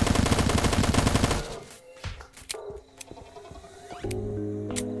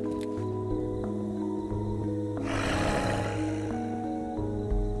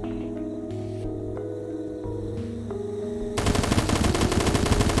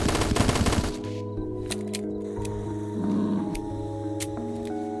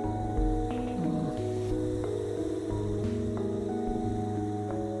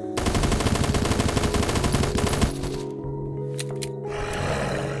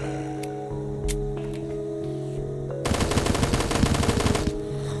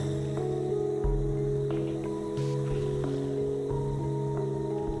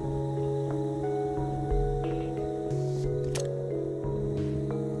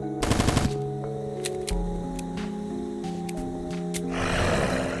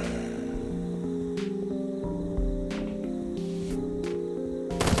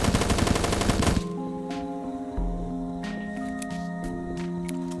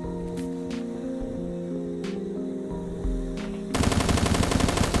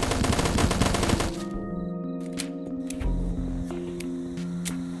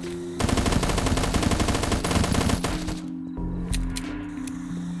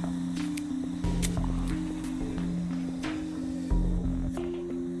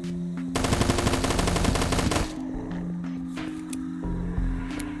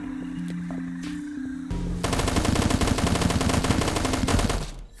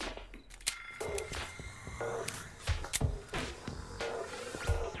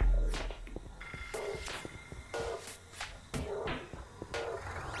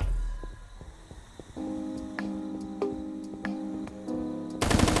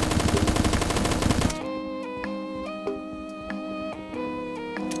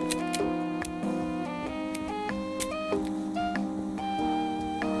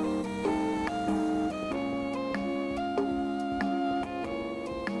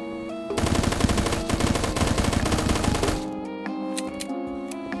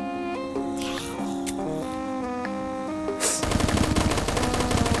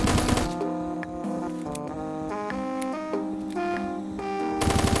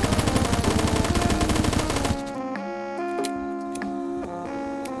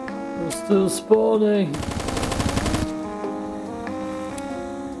 Still spawning.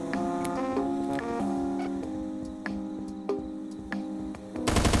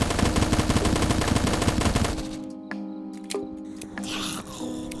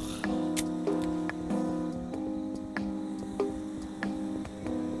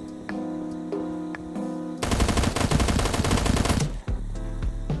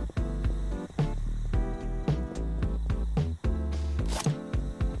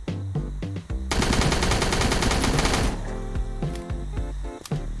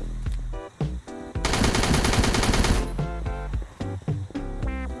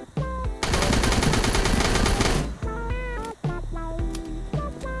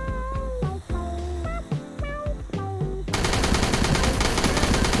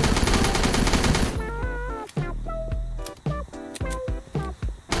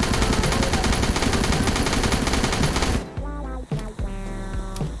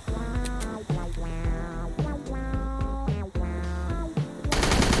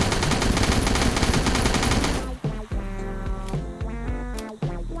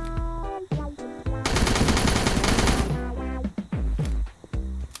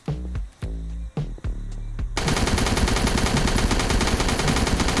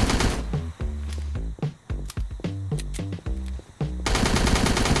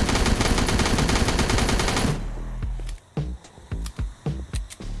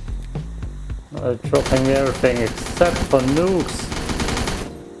 Dropping everything except for nukes.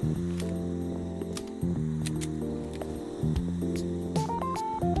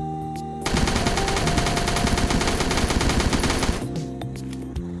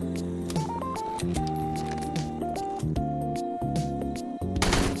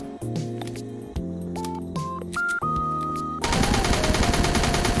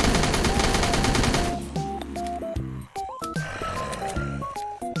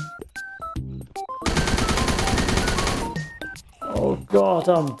 Oh god,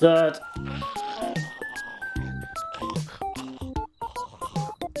 I'm dead.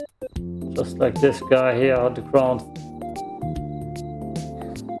 Just like this guy here on the ground.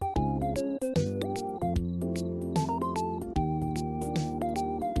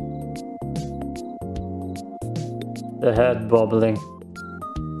 The head bobbling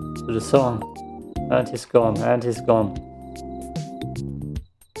to the song. And he's gone, and he's gone.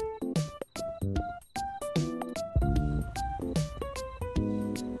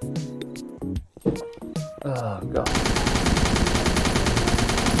 Oh god.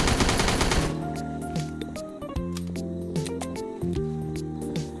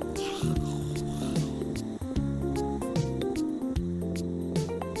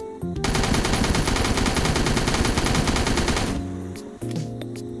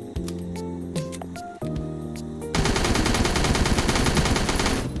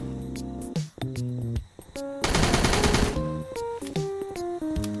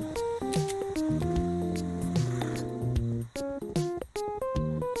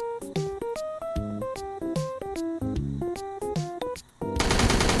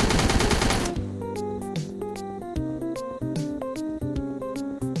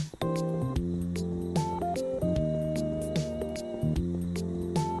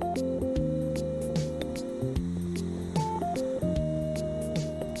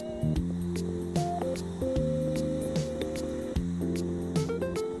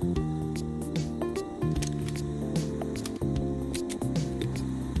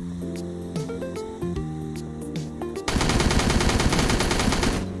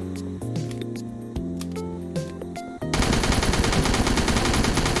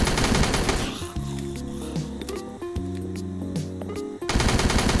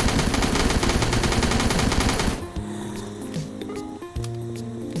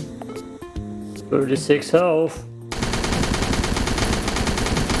 "36 health."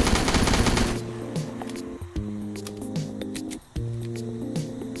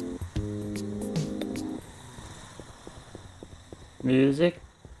 Music?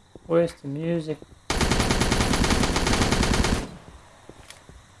 Where's the music?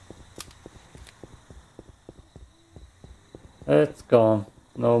 It's gone.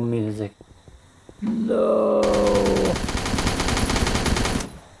 No music. No.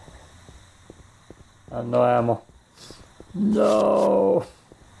 And no ammo. No.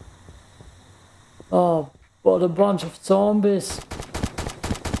 Oh, what a bunch of zombies.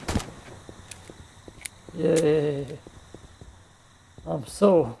 Yay. I'm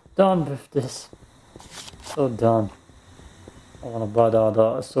so done with this. So done. I wanna buy the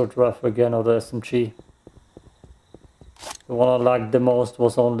other assault rifle again, or the SMG. The one I liked the most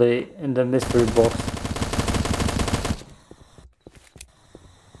was only in the mystery box.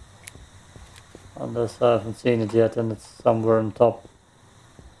 Unless I haven't seen it yet and it's somewhere on top.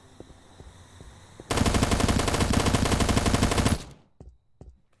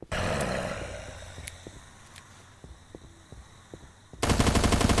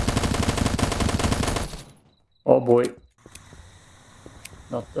 Oh boy.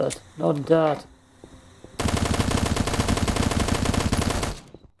 Not that. Not that.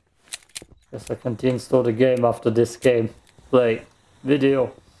 Guess I can install the game after this gameplay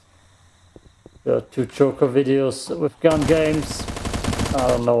video. There are 2 Joker videos with gun games. I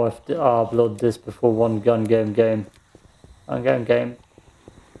don't know if I upload this before one gun game. Gun game.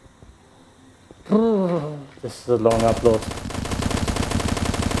 This is a long upload.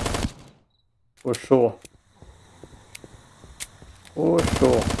 For sure. For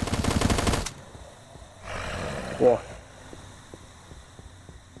sure. Whoa.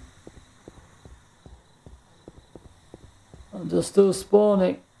 And they're still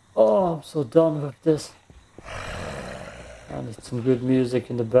spawning. Oh, I'm so done with this. I need some good music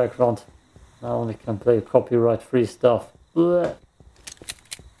in the background. I only can play copyright-free stuff. Blech.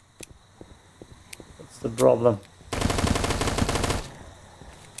 That's the problem.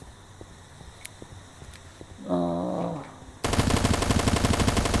 Oh.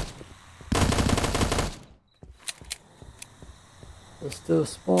 They're still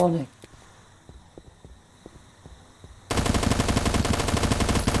spawning.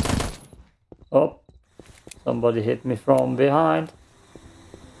 Oh, somebody hit me from behind.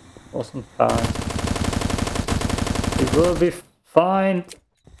 Wasn't kind. He will be fine.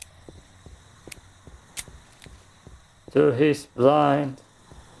 To his blind.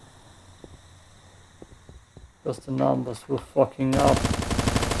 Because the numbers were fucking up.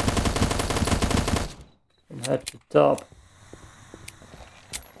 From head to top.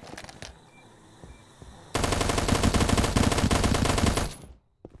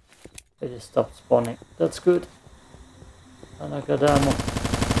 They just stopped spawning. That's good. And I got ammo.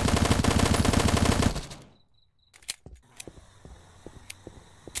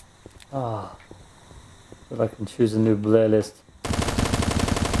 Ah. But I can choose a new playlist.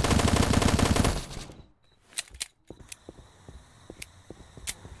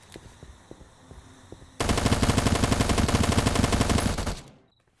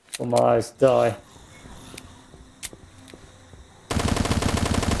 For my eyes die.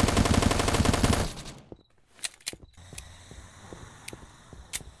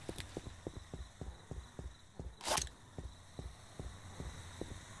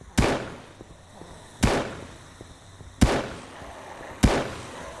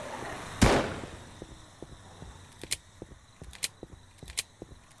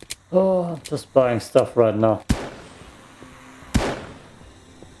 Oh, I'm just buying stuff right now.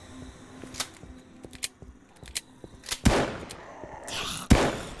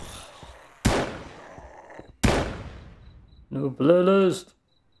 New playlist.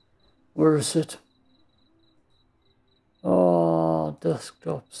 Where is it? Oh,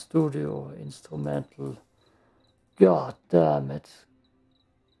 desktop studio instrumental. God damn it.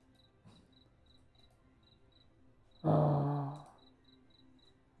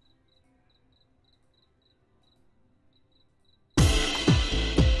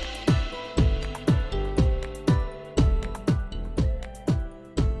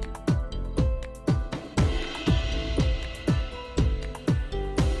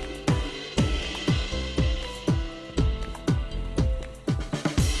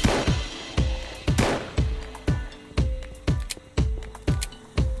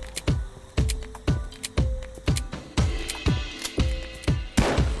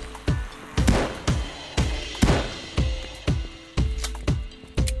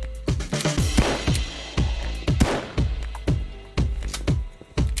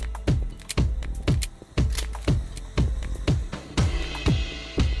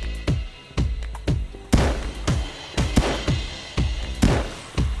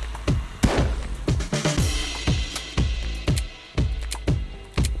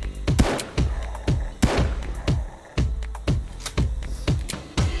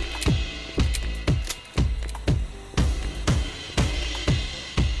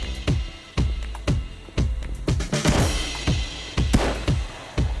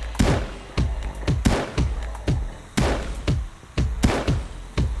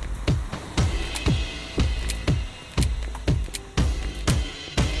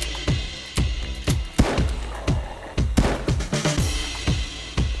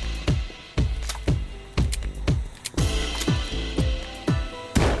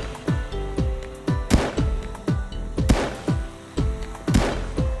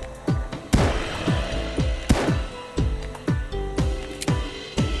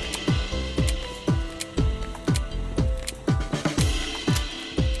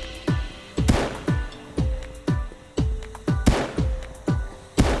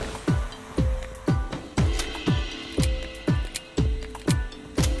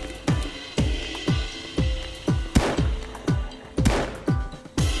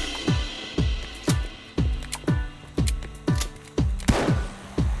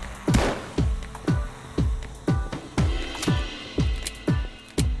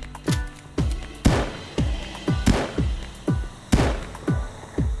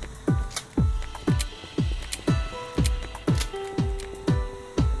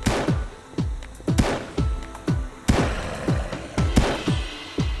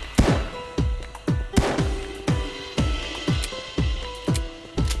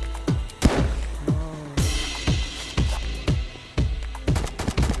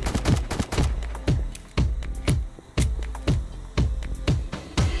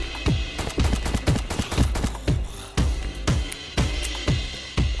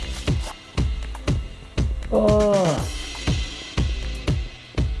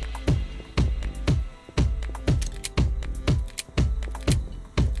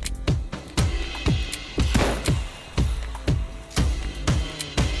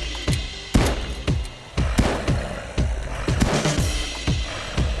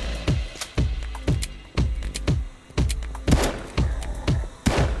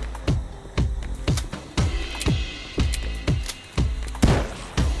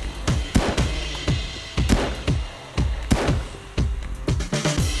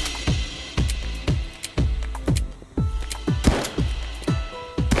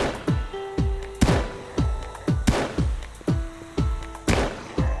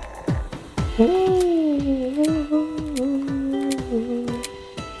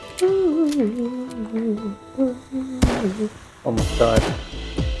 Almost died.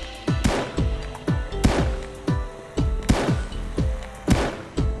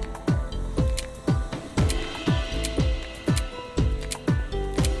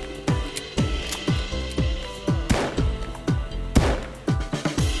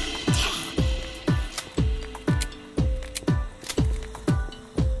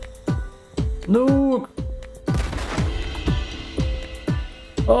 No!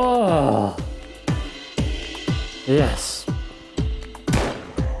 Oh! Yes!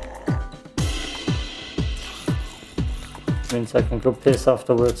 Means I can go piss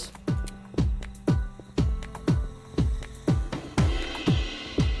afterwards.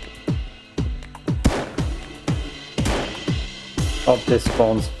 Oh, this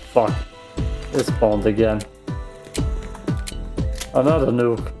spawns. Fuck. This spawned again. Another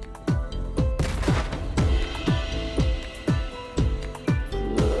nuke.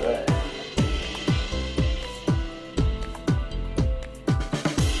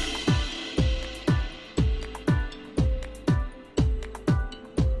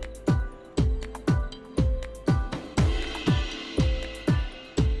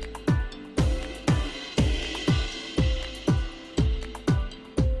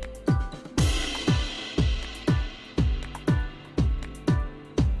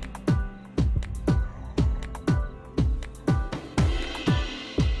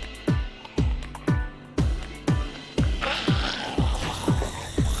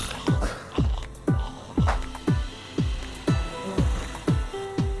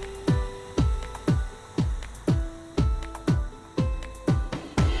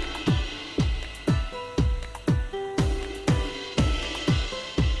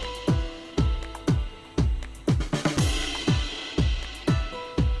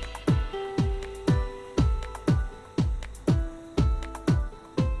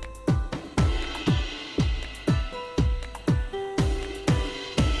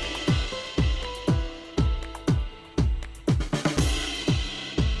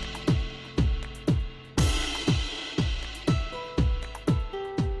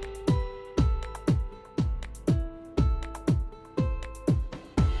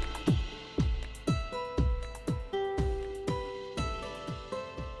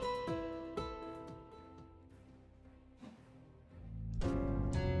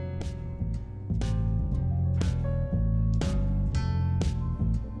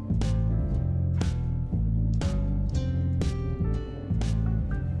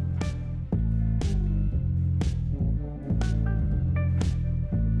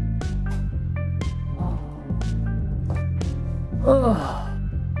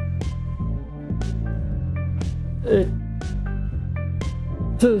 It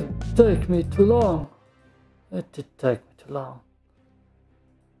did take me too long. It did take me too long.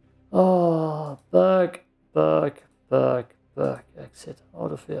 Ah, back, exit,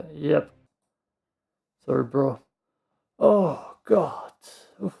 out of here. Yep. Sorry, bro. Oh, God.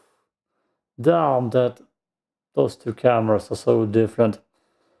 Oof. Damn, those two cameras are so different.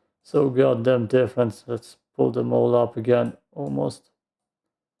 So goddamn different. Let's pull them all up again. Almost.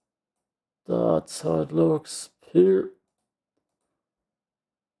 That's how it looks here.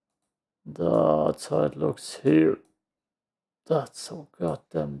 That's how it looks here. That's so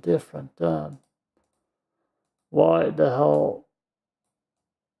goddamn different, damn. Why the hell?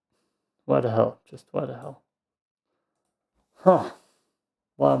 Why the hell? Just why the hell? Huh.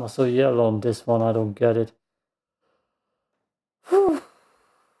 Why am I so yellow on this one? I don't get it. Whew.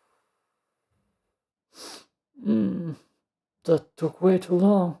 That took way too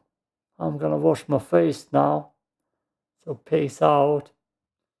long. I'm gonna wash my face now. So peace out.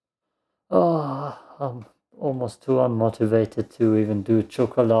 I'm almost too unmotivated to even do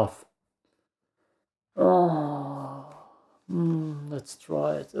chocolate. Let's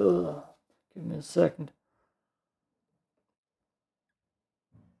try it. Give me a second.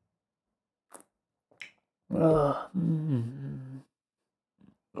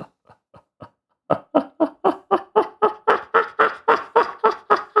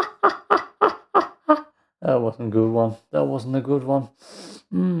 That wasn't a good one. That wasn't a good one.